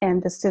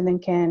 and the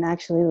student can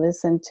actually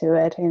listen to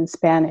it in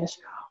Spanish.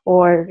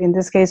 Or in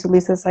this case,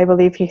 Ulises, I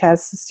believe he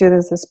has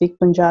students that speak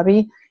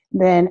Punjabi,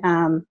 then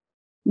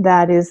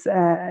that is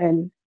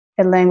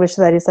a language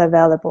that is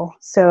available.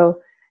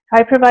 So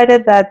I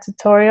provided that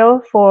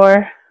tutorial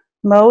for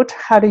Mode,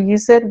 how to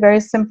use it, very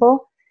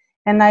simple.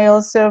 And I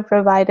also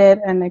provided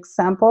an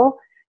example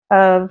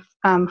of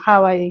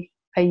how I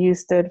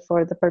used it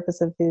for the purpose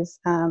of this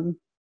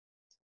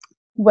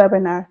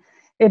webinar.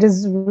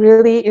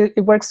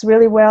 It works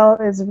really well,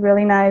 it's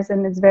really nice,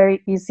 and it's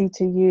very easy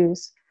to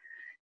use.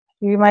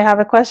 You might have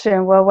a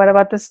question, well, what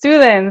about the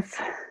students?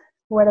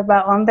 What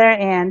about on their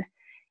end?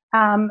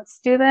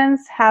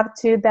 Students have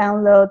to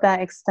download that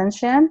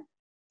extension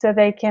so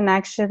they can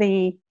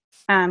actually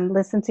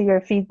listen to your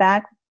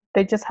feedback.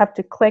 They just have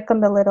to click on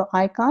the little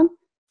icon.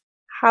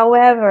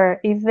 However,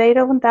 if they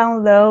don't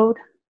download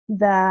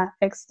the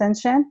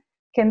extension,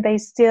 can they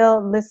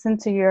still listen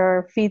to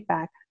your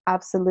feedback?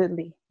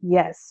 Absolutely,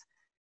 yes.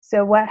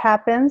 So what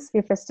happens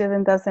if a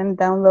student doesn't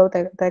download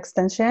the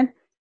extension?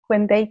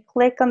 When they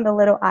click on the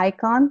little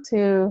icon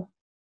to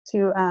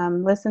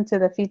listen to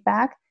the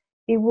feedback,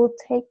 it will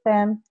take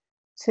them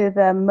to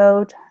the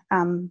Mode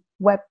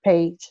web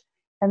page,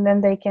 and then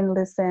they can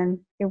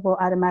listen. It will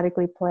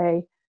automatically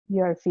play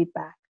your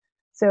feedback.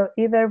 So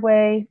either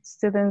way,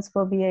 students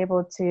will be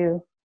able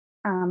to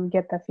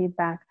get the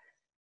feedback.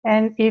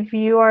 And if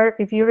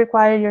you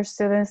require your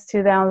students to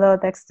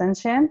download the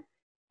extension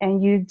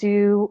and you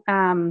do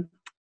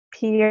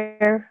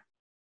peer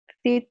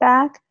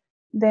feedback,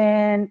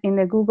 then in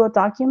a Google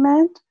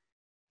document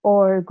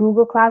or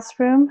Google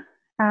Classroom,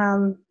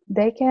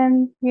 they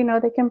can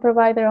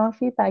provide their own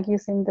feedback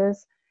using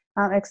this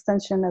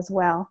extension as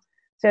well.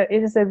 So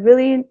it is a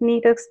really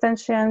neat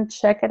extension.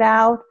 Check it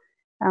out.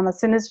 As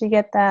soon as you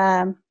get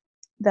the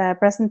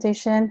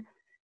presentation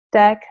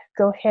deck,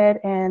 go ahead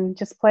and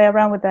just play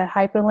around with the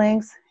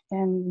hyperlinks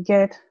and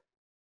get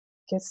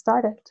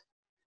started.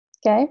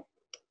 Okay.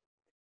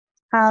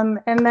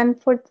 And then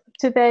for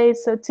today,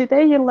 so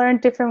today you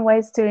learned different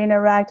ways to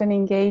interact and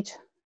engage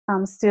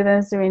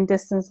students during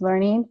distance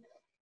learning.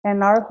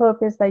 And our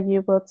hope is that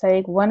you will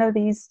take one of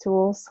these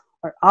tools,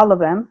 or all of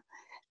them,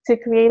 to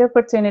create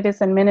opportunities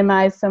and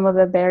minimize some of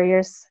the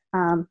barriers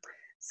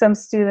so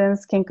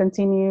students can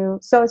continue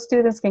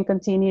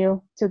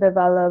to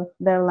develop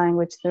their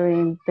language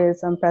during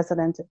this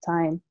unprecedented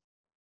time.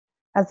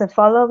 As a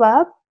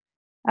follow-up,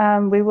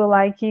 we would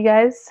like you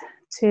guys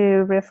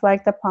to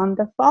reflect upon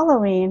the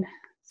following.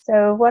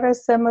 So what are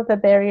some of the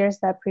barriers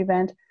that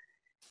prevent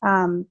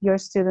your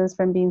students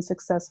from being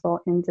successful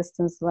in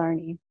distance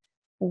learning?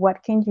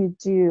 What can you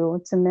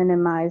do to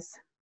minimize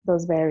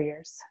those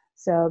barriers?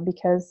 So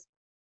because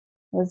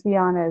let's be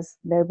honest,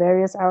 there are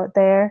barriers out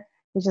there.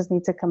 We just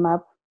need to come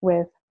up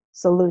with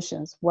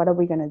solutions. What are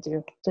we going to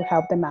do to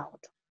help them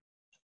out?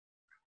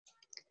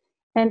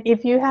 And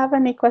if you have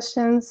any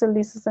questions,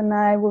 Elisa and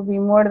I will be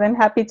more than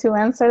happy to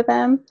answer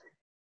them.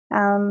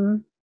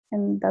 And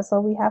that's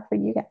all we have for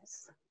you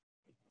guys.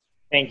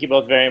 Thank you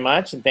both very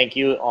much, and thank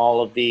you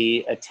all of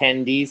the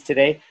attendees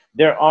today.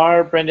 There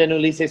are, Brenda and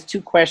Ulises,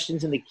 2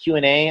 questions in the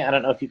Q&A. I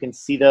don't know if you can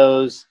see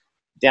those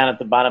down at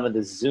the bottom of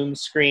the Zoom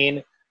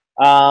screen.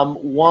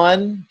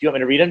 One, do you want me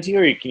to read them to you,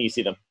 or can you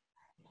see them?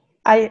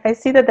 I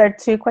see that there are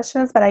 2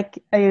 questions, but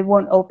it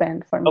won't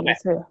open for me. Okay.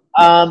 So,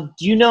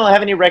 do you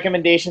have any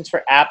recommendations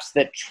for apps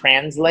that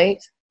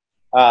translate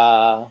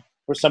for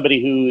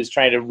somebody who is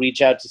trying to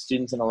reach out to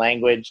students in a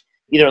language,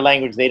 either a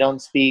language they don't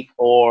speak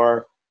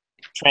or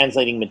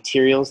translating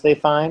materials they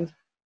find?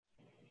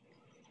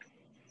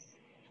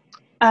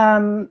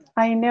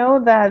 I know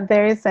that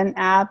there is an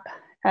app.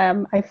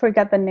 I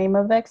forgot the name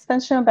of the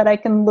extension, but I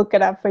can look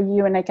it up for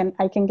you, and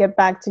I can get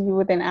back to you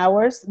within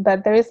hours.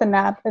 But there is an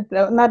app,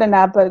 not an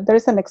app, but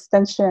there's an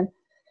extension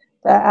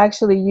that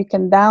actually you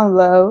can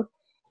download,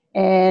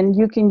 and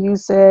you can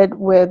use it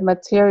with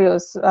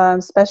materials,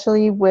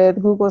 especially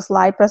with Google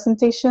Slide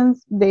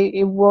presentations.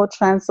 It will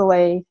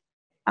translate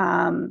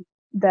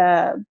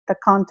the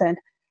content.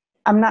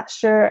 I'm not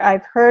sure.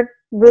 I've heard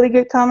really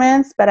good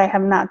comments, but I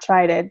have not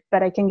tried it.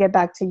 But I can get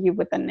back to you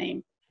with the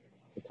name.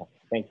 Okay,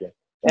 thank you.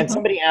 And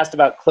somebody asked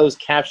about closed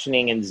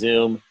captioning in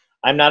Zoom.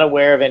 I'm not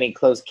aware of any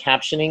closed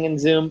captioning in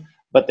Zoom,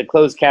 but the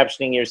closed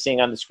captioning you're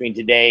seeing on the screen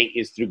today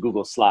is through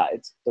Google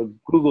Slides. So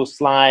Google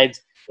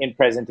Slides in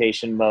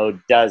presentation mode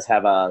does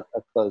have a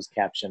closed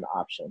caption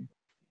option.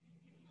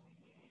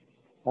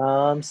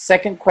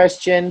 Second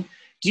question,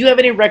 do you have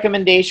any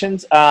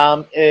recommendations?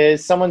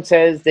 Someone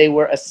says they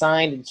were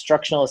assigned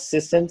instructional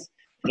assistants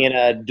in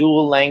a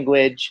dual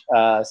language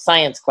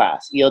science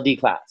class, ELD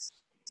class.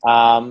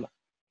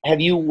 Have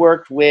you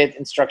worked with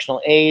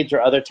instructional aides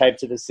or other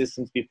types of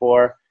assistants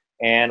before?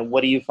 And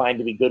what do you find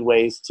to be good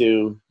ways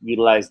to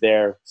utilize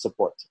their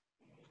support?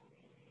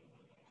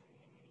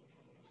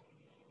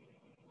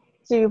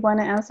 Do you want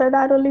to answer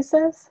that,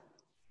 Ulises?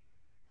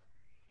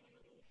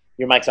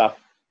 Your mic's off.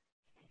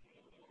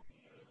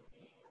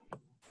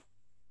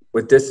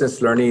 With distance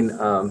learning,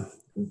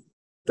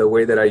 the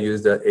way that I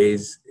use the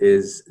aids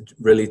is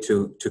really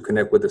to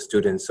connect with the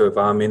students. So if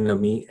I'm in a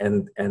meet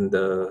and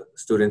the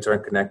students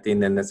aren't connecting,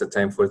 then it's a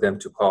time for them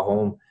to call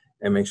home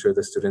and make sure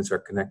the students are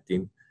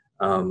connecting.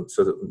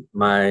 So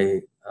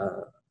my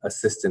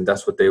assistant,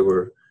 that's what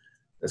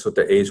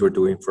the aides were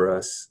doing for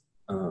us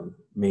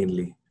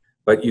mainly.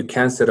 But you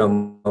can set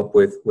them up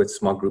with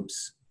small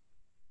groups.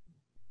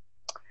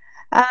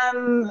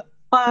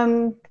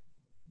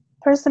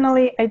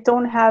 Personally, I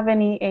don't have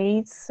any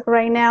aides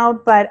right now,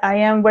 but I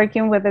am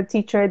working with a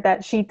teacher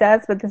that she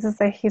does, but this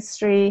is a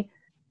history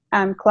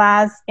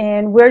class,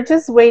 and we're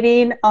just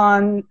waiting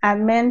on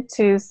admin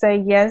to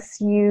say,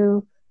 yes,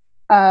 you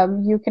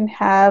can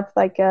have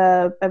like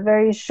a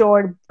very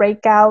short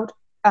breakout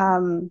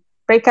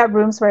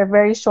rooms for a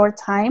very short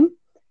time,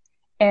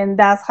 and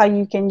that's how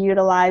you can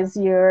utilize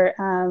your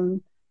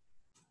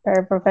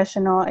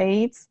paraprofessional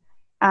aides.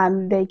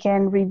 They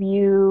can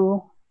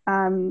review.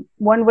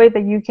 One way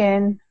that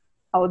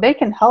they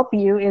can help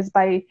you is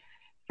by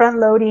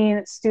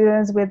front-loading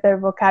students with their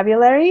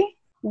vocabulary,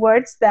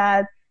 words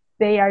that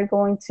they are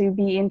going to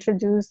be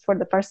introduced for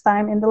the first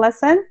time in the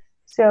lesson.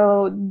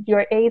 So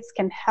your aides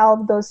can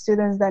help those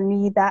students that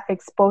need that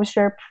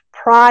exposure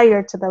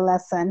prior to the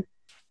lesson.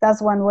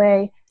 That's one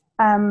way.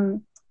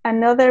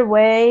 Another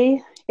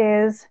way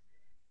is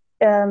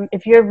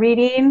if you're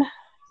reading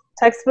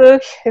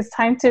textbook, it's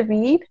time to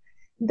read,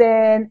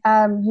 then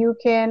you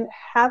can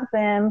have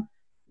them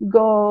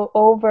go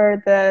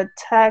over the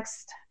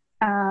text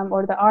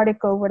or the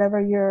article, whatever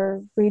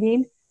you're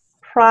reading,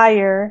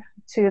 prior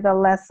to the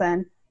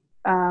lesson.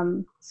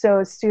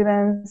 So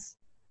students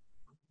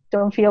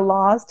don't feel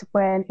lost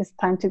when it's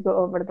time to go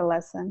over the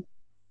lesson.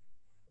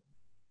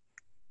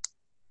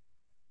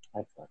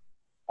 Excellent.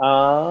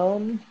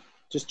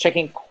 Just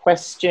checking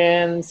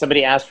questions.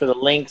 Somebody asked for the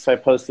link, so I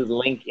posted the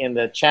link in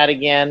the chat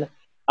again.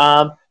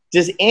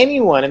 Does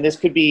anyone, and this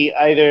could be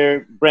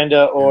either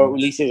Brenda or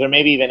Ulises, or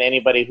maybe even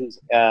anybody who's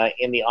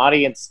in the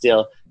audience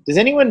still, does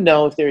anyone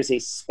know if there's a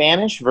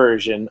Spanish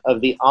version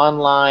of the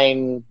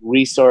online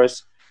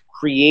resource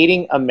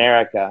Creating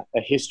America,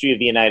 A History of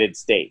the United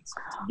States,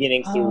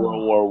 beginning through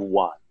World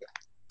War I?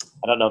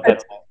 I don't know if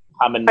that's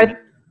common.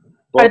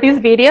 Are these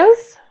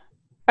videos?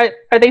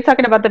 Are they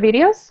talking about the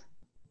videos?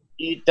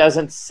 It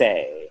doesn't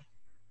say.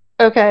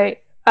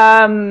 Okay.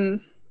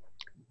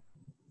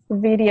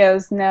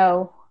 Videos,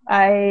 no.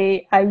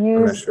 I use.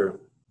 I'm not sure.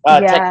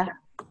 Yeah.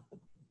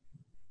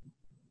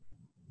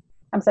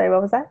 I'm sorry,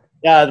 what was that?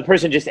 The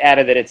person just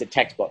added that it's a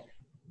textbook.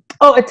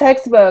 Oh, a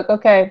textbook.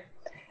 Okay.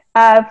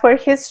 For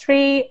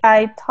history,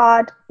 I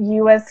taught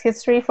U.S.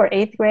 history for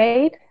 8th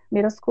grade,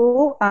 middle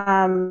school.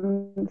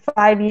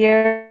 5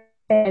 years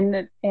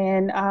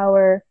in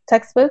our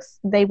textbooks,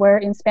 they were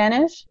in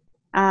Spanish.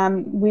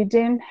 We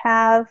didn't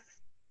have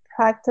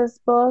practice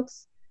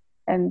books.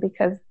 and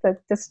because the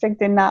district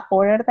did not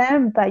order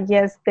them, but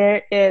yes,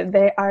 there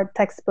are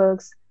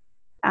textbooks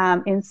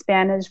in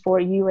Spanish for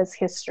U.S.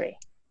 history.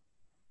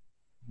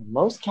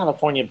 Most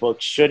California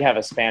books should have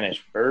a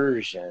Spanish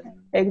version.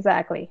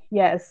 Exactly.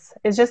 Yes.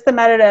 It's just a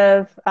matter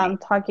of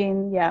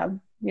talking. Yeah.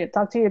 You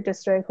talk to your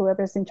district,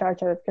 whoever's in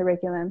charge of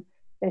curriculum.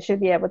 They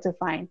should be able to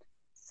find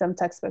some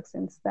textbooks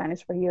in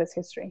Spanish for U.S.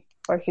 history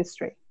or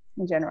history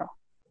in general.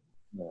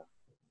 Yeah.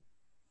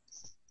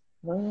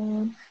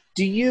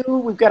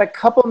 We've got a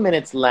couple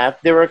minutes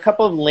left. There were a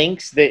couple of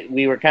links that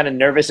we were kind of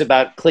nervous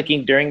about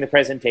clicking during the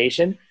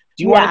presentation.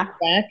 Do you want to go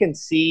back and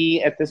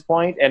see at this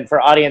point? And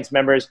for audience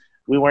members,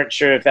 we weren't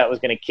sure if that was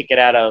going to kick it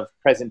out of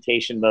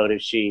presentation mode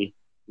if she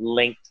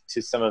linked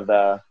to some of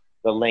the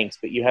links,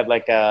 but you had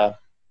like a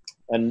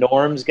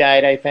norms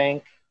guide, I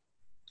think.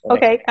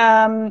 Okay,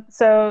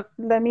 so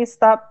let me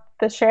stop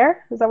the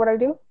share. Is that what I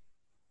do?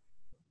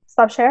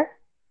 Stop share?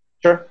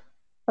 Sure.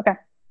 Okay.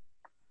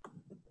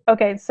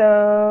 Okay,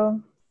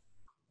 so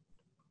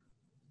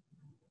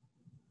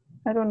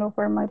I don't know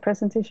where my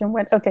presentation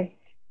went. Okay,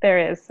 there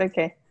it is.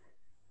 Okay.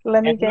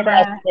 Let me get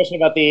a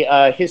question about the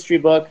history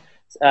book.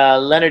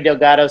 Leonard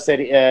Delgado said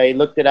he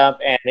looked it up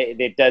and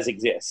it does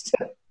exist.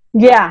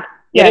 Yeah.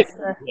 Yes.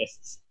 It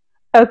exists.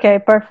 Okay,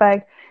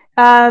 perfect.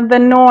 The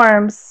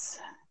norms.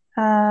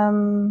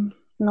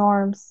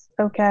 Norms.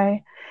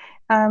 Okay.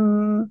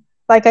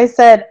 Like I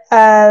said,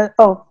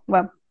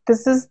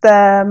 this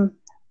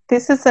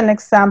is an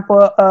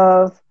example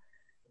of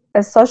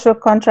a social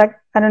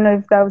contract. I don't know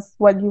if that was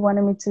what you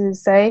wanted me to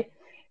say,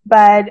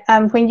 but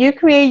when you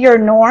create your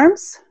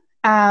norms,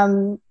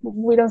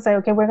 we don't say,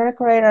 okay, we're going to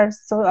create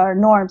our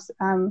norms.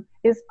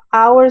 It's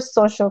our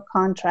social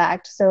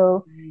contract.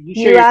 So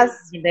you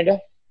ask,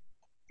 Brenda?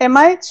 Am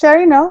I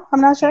sharing? No,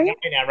 I'm not sharing.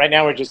 Right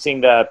now we're just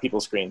seeing the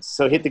people's screens.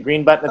 So hit the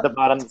green button at the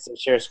bottom that says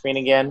share screen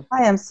again.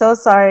 I am so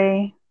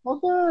sorry. Oh,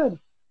 good.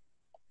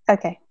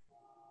 Okay.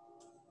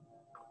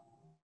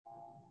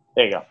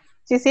 There you go.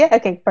 Do you see it?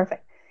 Okay,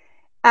 perfect.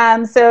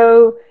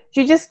 So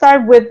you just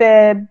start with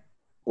the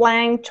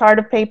blank chart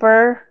of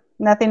paper,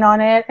 nothing on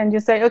it, and you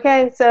say,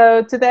 okay,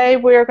 so today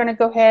we're going to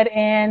go ahead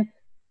and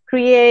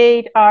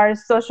create our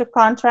social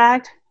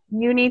contract.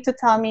 You need to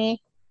tell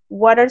me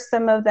what are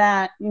some of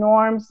the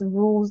norms,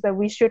 rules that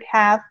we should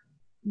have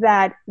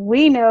that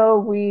we know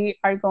we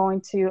are going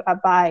to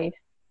abide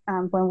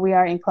when we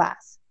are in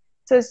class.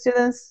 So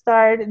students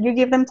you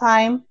give them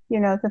time,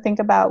 to think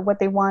about what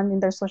they want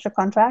in their social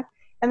contract.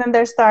 And then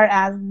they start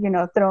as,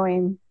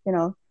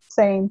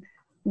 saying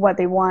what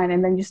they want.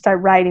 And then you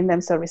start writing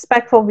them. So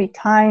respectful, be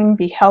kind,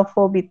 be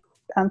helpful, be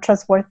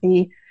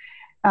trustworthy.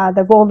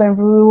 The golden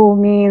rule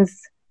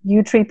means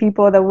you treat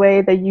people the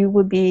way that you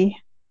would be,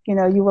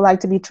 you would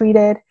like to be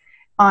treated.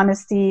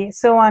 Honesty,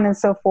 so on and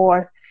so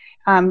forth.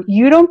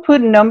 You don't put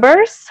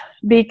numbers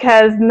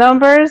because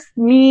numbers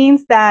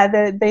means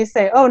that they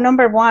say, oh,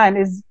 number 1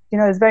 is,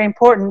 is very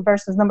important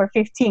versus number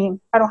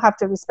 15. I don't have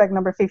to respect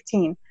number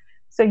 15.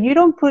 So you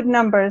don't put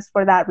numbers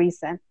for that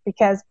reason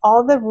because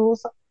all the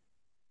rules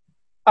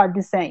are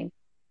the same.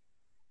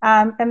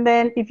 And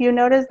then if you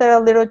notice there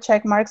are little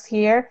check marks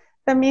here,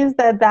 that means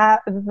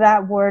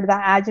that word,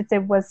 that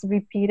adjective was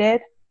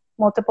repeated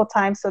multiple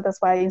times. So that's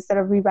why instead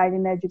of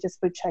rewriting it, you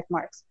just put check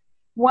marks.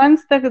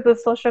 Once the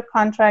social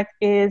contract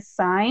is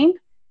signed,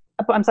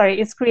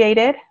 is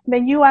created,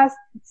 then you ask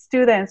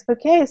students,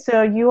 okay,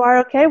 so you are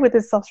okay with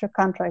this social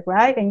contract,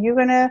 right? And you're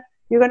gonna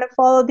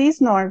follow these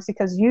norms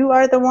because you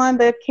are the one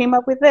that came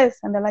up with this.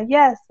 And they're like,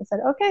 yes. I said,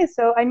 okay,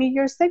 so I need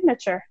your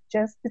signature.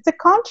 It's a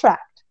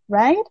contract,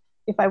 right?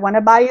 If I want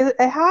to buy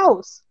a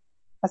house,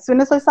 as soon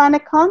as I sign a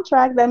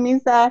contract, that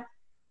means that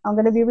I'm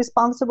going to be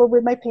responsible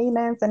with my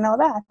payments and all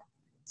that.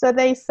 So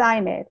they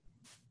sign it.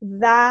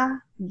 That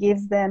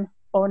gives them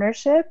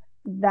ownership.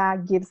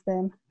 That gives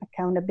them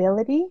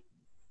accountability.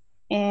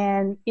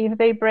 And if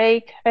they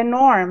break a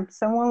norm,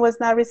 someone was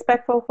not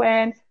respectful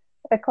when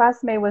a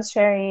classmate was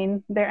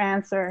sharing their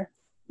answer,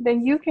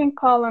 then you can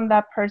call on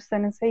that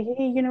person and say,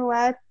 hey, you know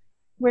what?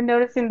 We're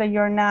noticing that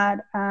you're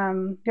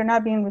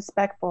not being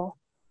respectful.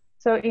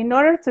 So in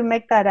order to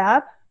make that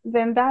up,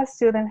 then that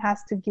student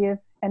has to give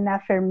an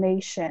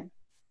affirmation.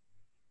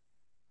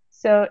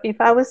 So if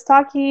I was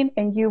talking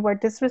and you were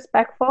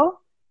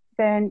disrespectful,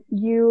 then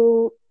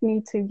you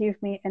need to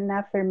give me an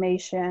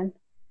affirmation.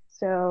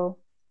 So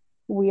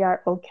we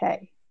are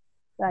okay.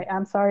 Like,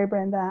 I'm sorry,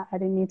 Brenda, I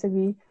didn't mean to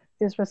be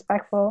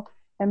disrespectful.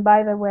 And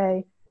by the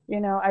way,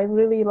 I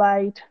really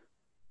liked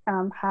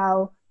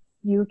how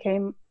you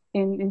came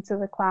into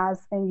the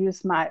class and you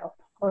smiled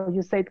or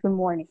you said good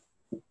morning.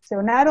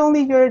 So not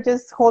only you're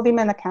just holding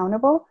them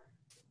accountable,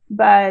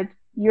 but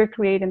you're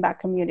creating that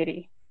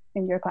community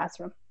in your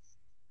classroom.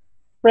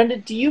 Brenda,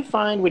 do you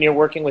find when you're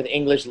working with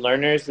English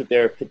learners that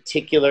there are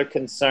particular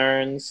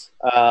concerns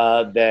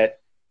that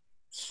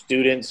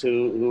students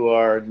who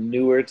are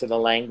newer to the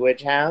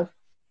language have?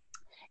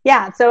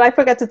 Yeah, so I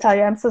forgot to tell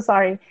you, I'm so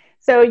sorry.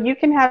 So you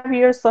can have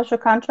your social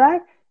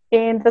contract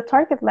in the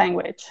target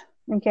language,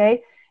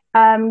 okay?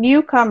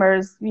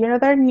 Newcomers,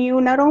 they're new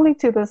not only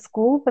to the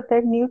school, but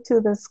they're new to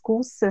the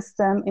school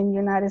system in the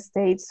United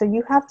States. So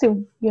you have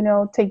to,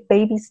 take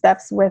baby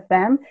steps with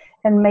them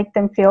and make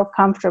them feel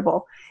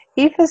comfortable.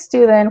 If a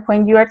student,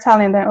 when you are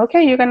telling them,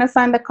 okay, you're going to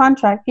sign the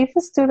contract, if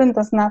a student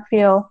does not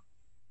feel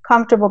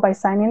comfortable by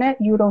signing it,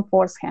 you don't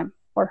force him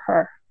or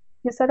her.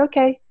 You said,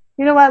 okay,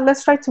 you know what,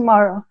 let's try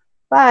tomorrow.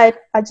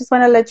 But I just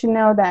want to let you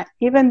know that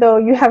even though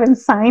you haven't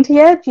signed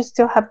yet, you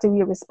still have to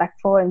be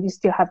respectful and you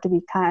still have to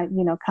be kind.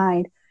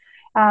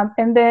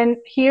 And then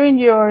here in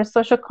your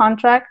social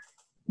contract,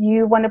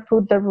 you want to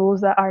put the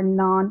rules that are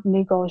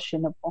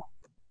non-negotiable,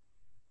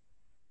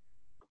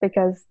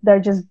 because they're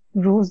just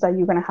rules that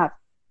you're going to have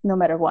no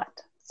matter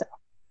what. So,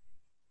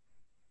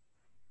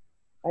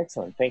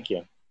 excellent. Thank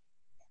you.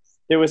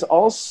 There was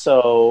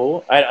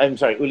also, I'm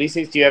sorry,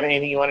 Ulises, do you have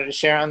anything you wanted to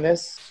share on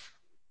this?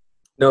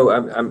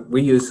 No,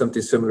 we use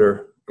something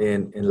similar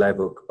in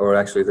Livebook, or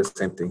actually the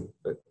same thing,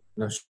 but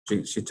no,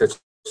 she touched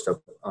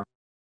up on.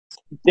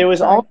 There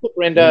was also,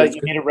 Brenda,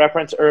 you made a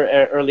reference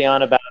early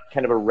on about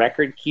kind of a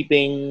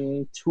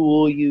record-keeping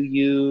tool you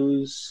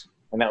use,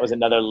 and that was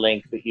another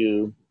link that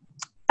you...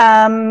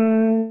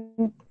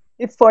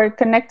 It's for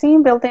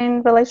connecting,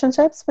 building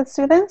relationships with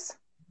students.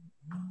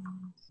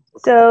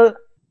 So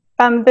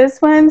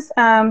this one's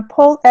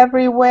Pull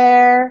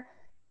Everywhere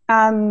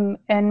and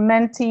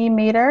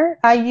Mentimeter.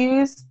 I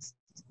use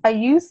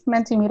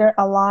Mentimeter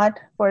a lot.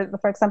 For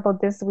example,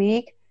 this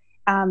week,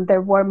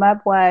 their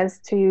warm-up was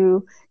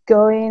to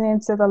going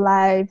into the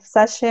live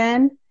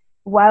session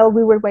while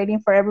we were waiting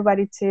for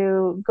everybody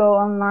to go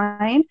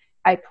online.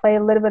 I play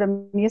a little bit of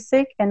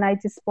music and I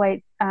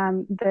displayed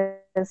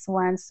this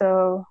one.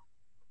 So,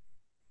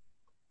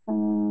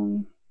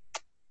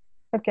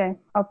 okay,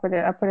 I'll put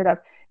it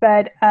up.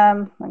 But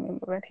let me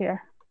move it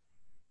here.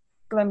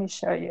 Let me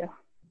show you.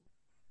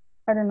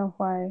 I don't know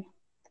why.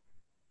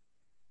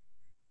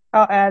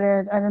 I'll add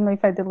it. I don't know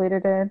if I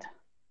deleted it,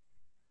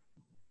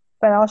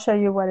 but I'll show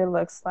you what it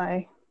looks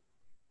like.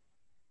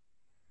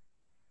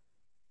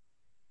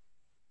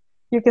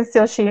 You can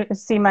still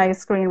see my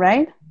screen,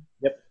 right?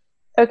 Yep.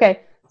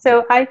 Okay,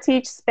 so I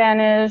teach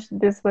Spanish.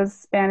 This was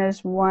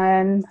Spanish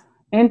 1,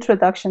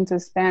 Introduction to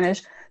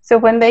Spanish. So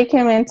when they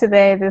came in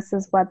today, this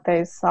is what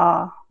they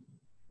saw.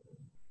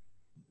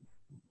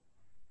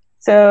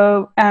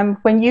 So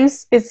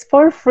it's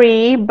for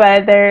free,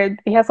 but it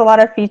has a lot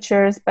of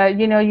features, but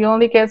you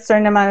only get a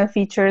certain amount of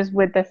features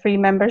with the free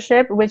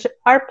membership, which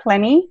are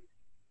plenty.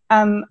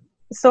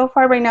 So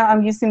far right now,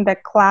 I'm using the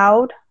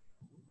cloud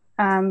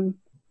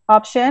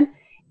option.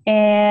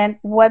 And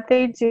what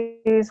they do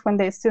is when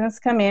the students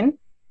come in,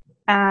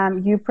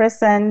 you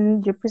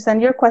present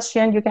your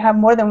question. You can have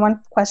more than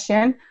one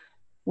question.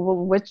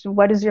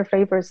 What is your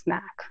favorite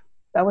snack?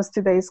 That was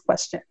today's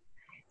question.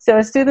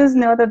 So students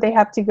know that they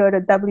have to go to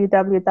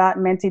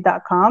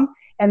www.menti.com,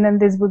 and then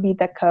this would be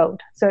the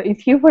code. So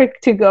if you were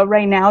to go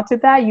right now to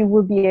that, you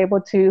will be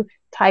able to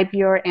type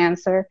your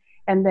answer,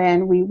 and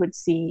then we would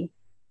see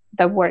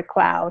the word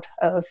cloud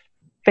of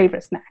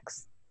favorite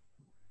snacks.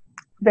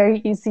 Very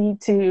easy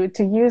to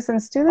use,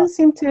 and students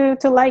seem to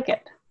like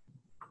it.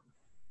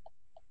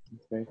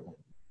 Okay.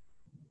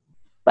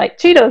 Like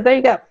Cheetos, there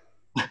you go.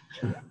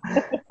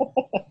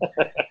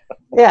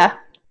 Yeah.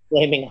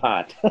 Flaming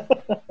hot.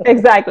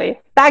 Exactly.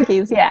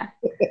 Takis, yeah.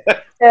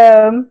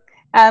 So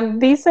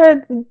these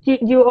are,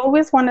 you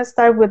always want to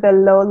start with a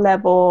low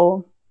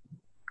level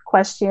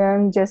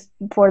question just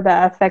for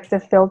the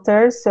affective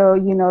filter. So,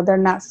 they're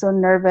not so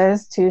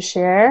nervous to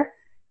share.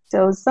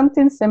 So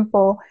something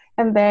simple.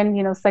 And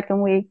then,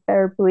 second week,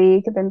 third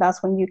week, then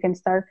that's when you can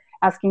start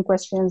asking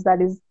questions that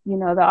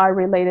are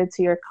related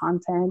to your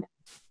content,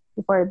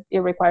 before it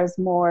requires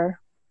more,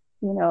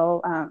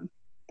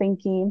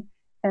 thinking.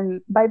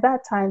 And by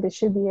that time, they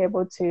should be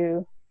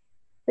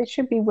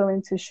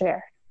willing to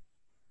share.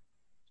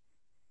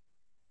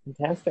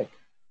 Fantastic.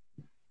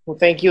 Well,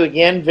 thank you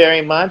again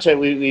very much.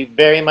 We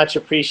very much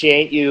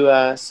appreciate you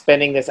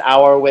spending this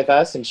hour with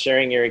us and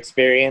sharing your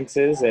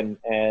experiences and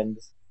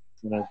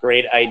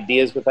great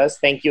ideas with us.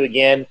 Thank you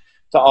again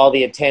to all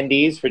the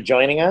attendees for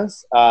joining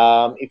us.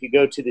 If you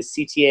go to the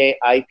CTA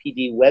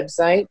IPD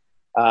website,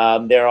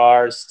 there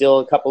are still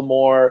a couple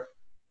more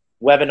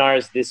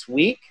webinars this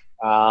week.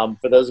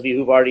 For those of you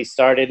who've already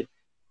started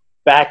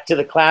back to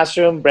the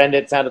classroom, Brenda,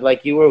 it sounded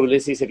like you were.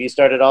 Ulises, have you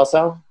started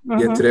also? Mm-hmm.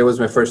 Yeah, today was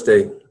my first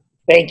day.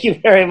 Thank you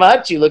very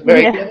much. You look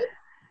very good.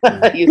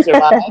 You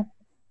survived.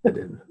 I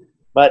did.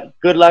 But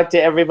good luck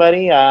to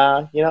everybody,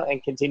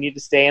 and continue to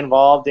stay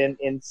involved in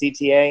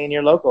CTA and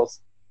your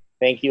locals.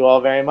 Thank you all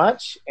very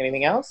much.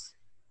 Anything else?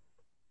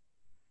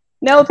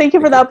 No, thank you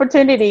for the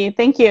opportunity.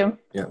 Thank you.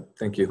 Yeah,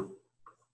 thank you.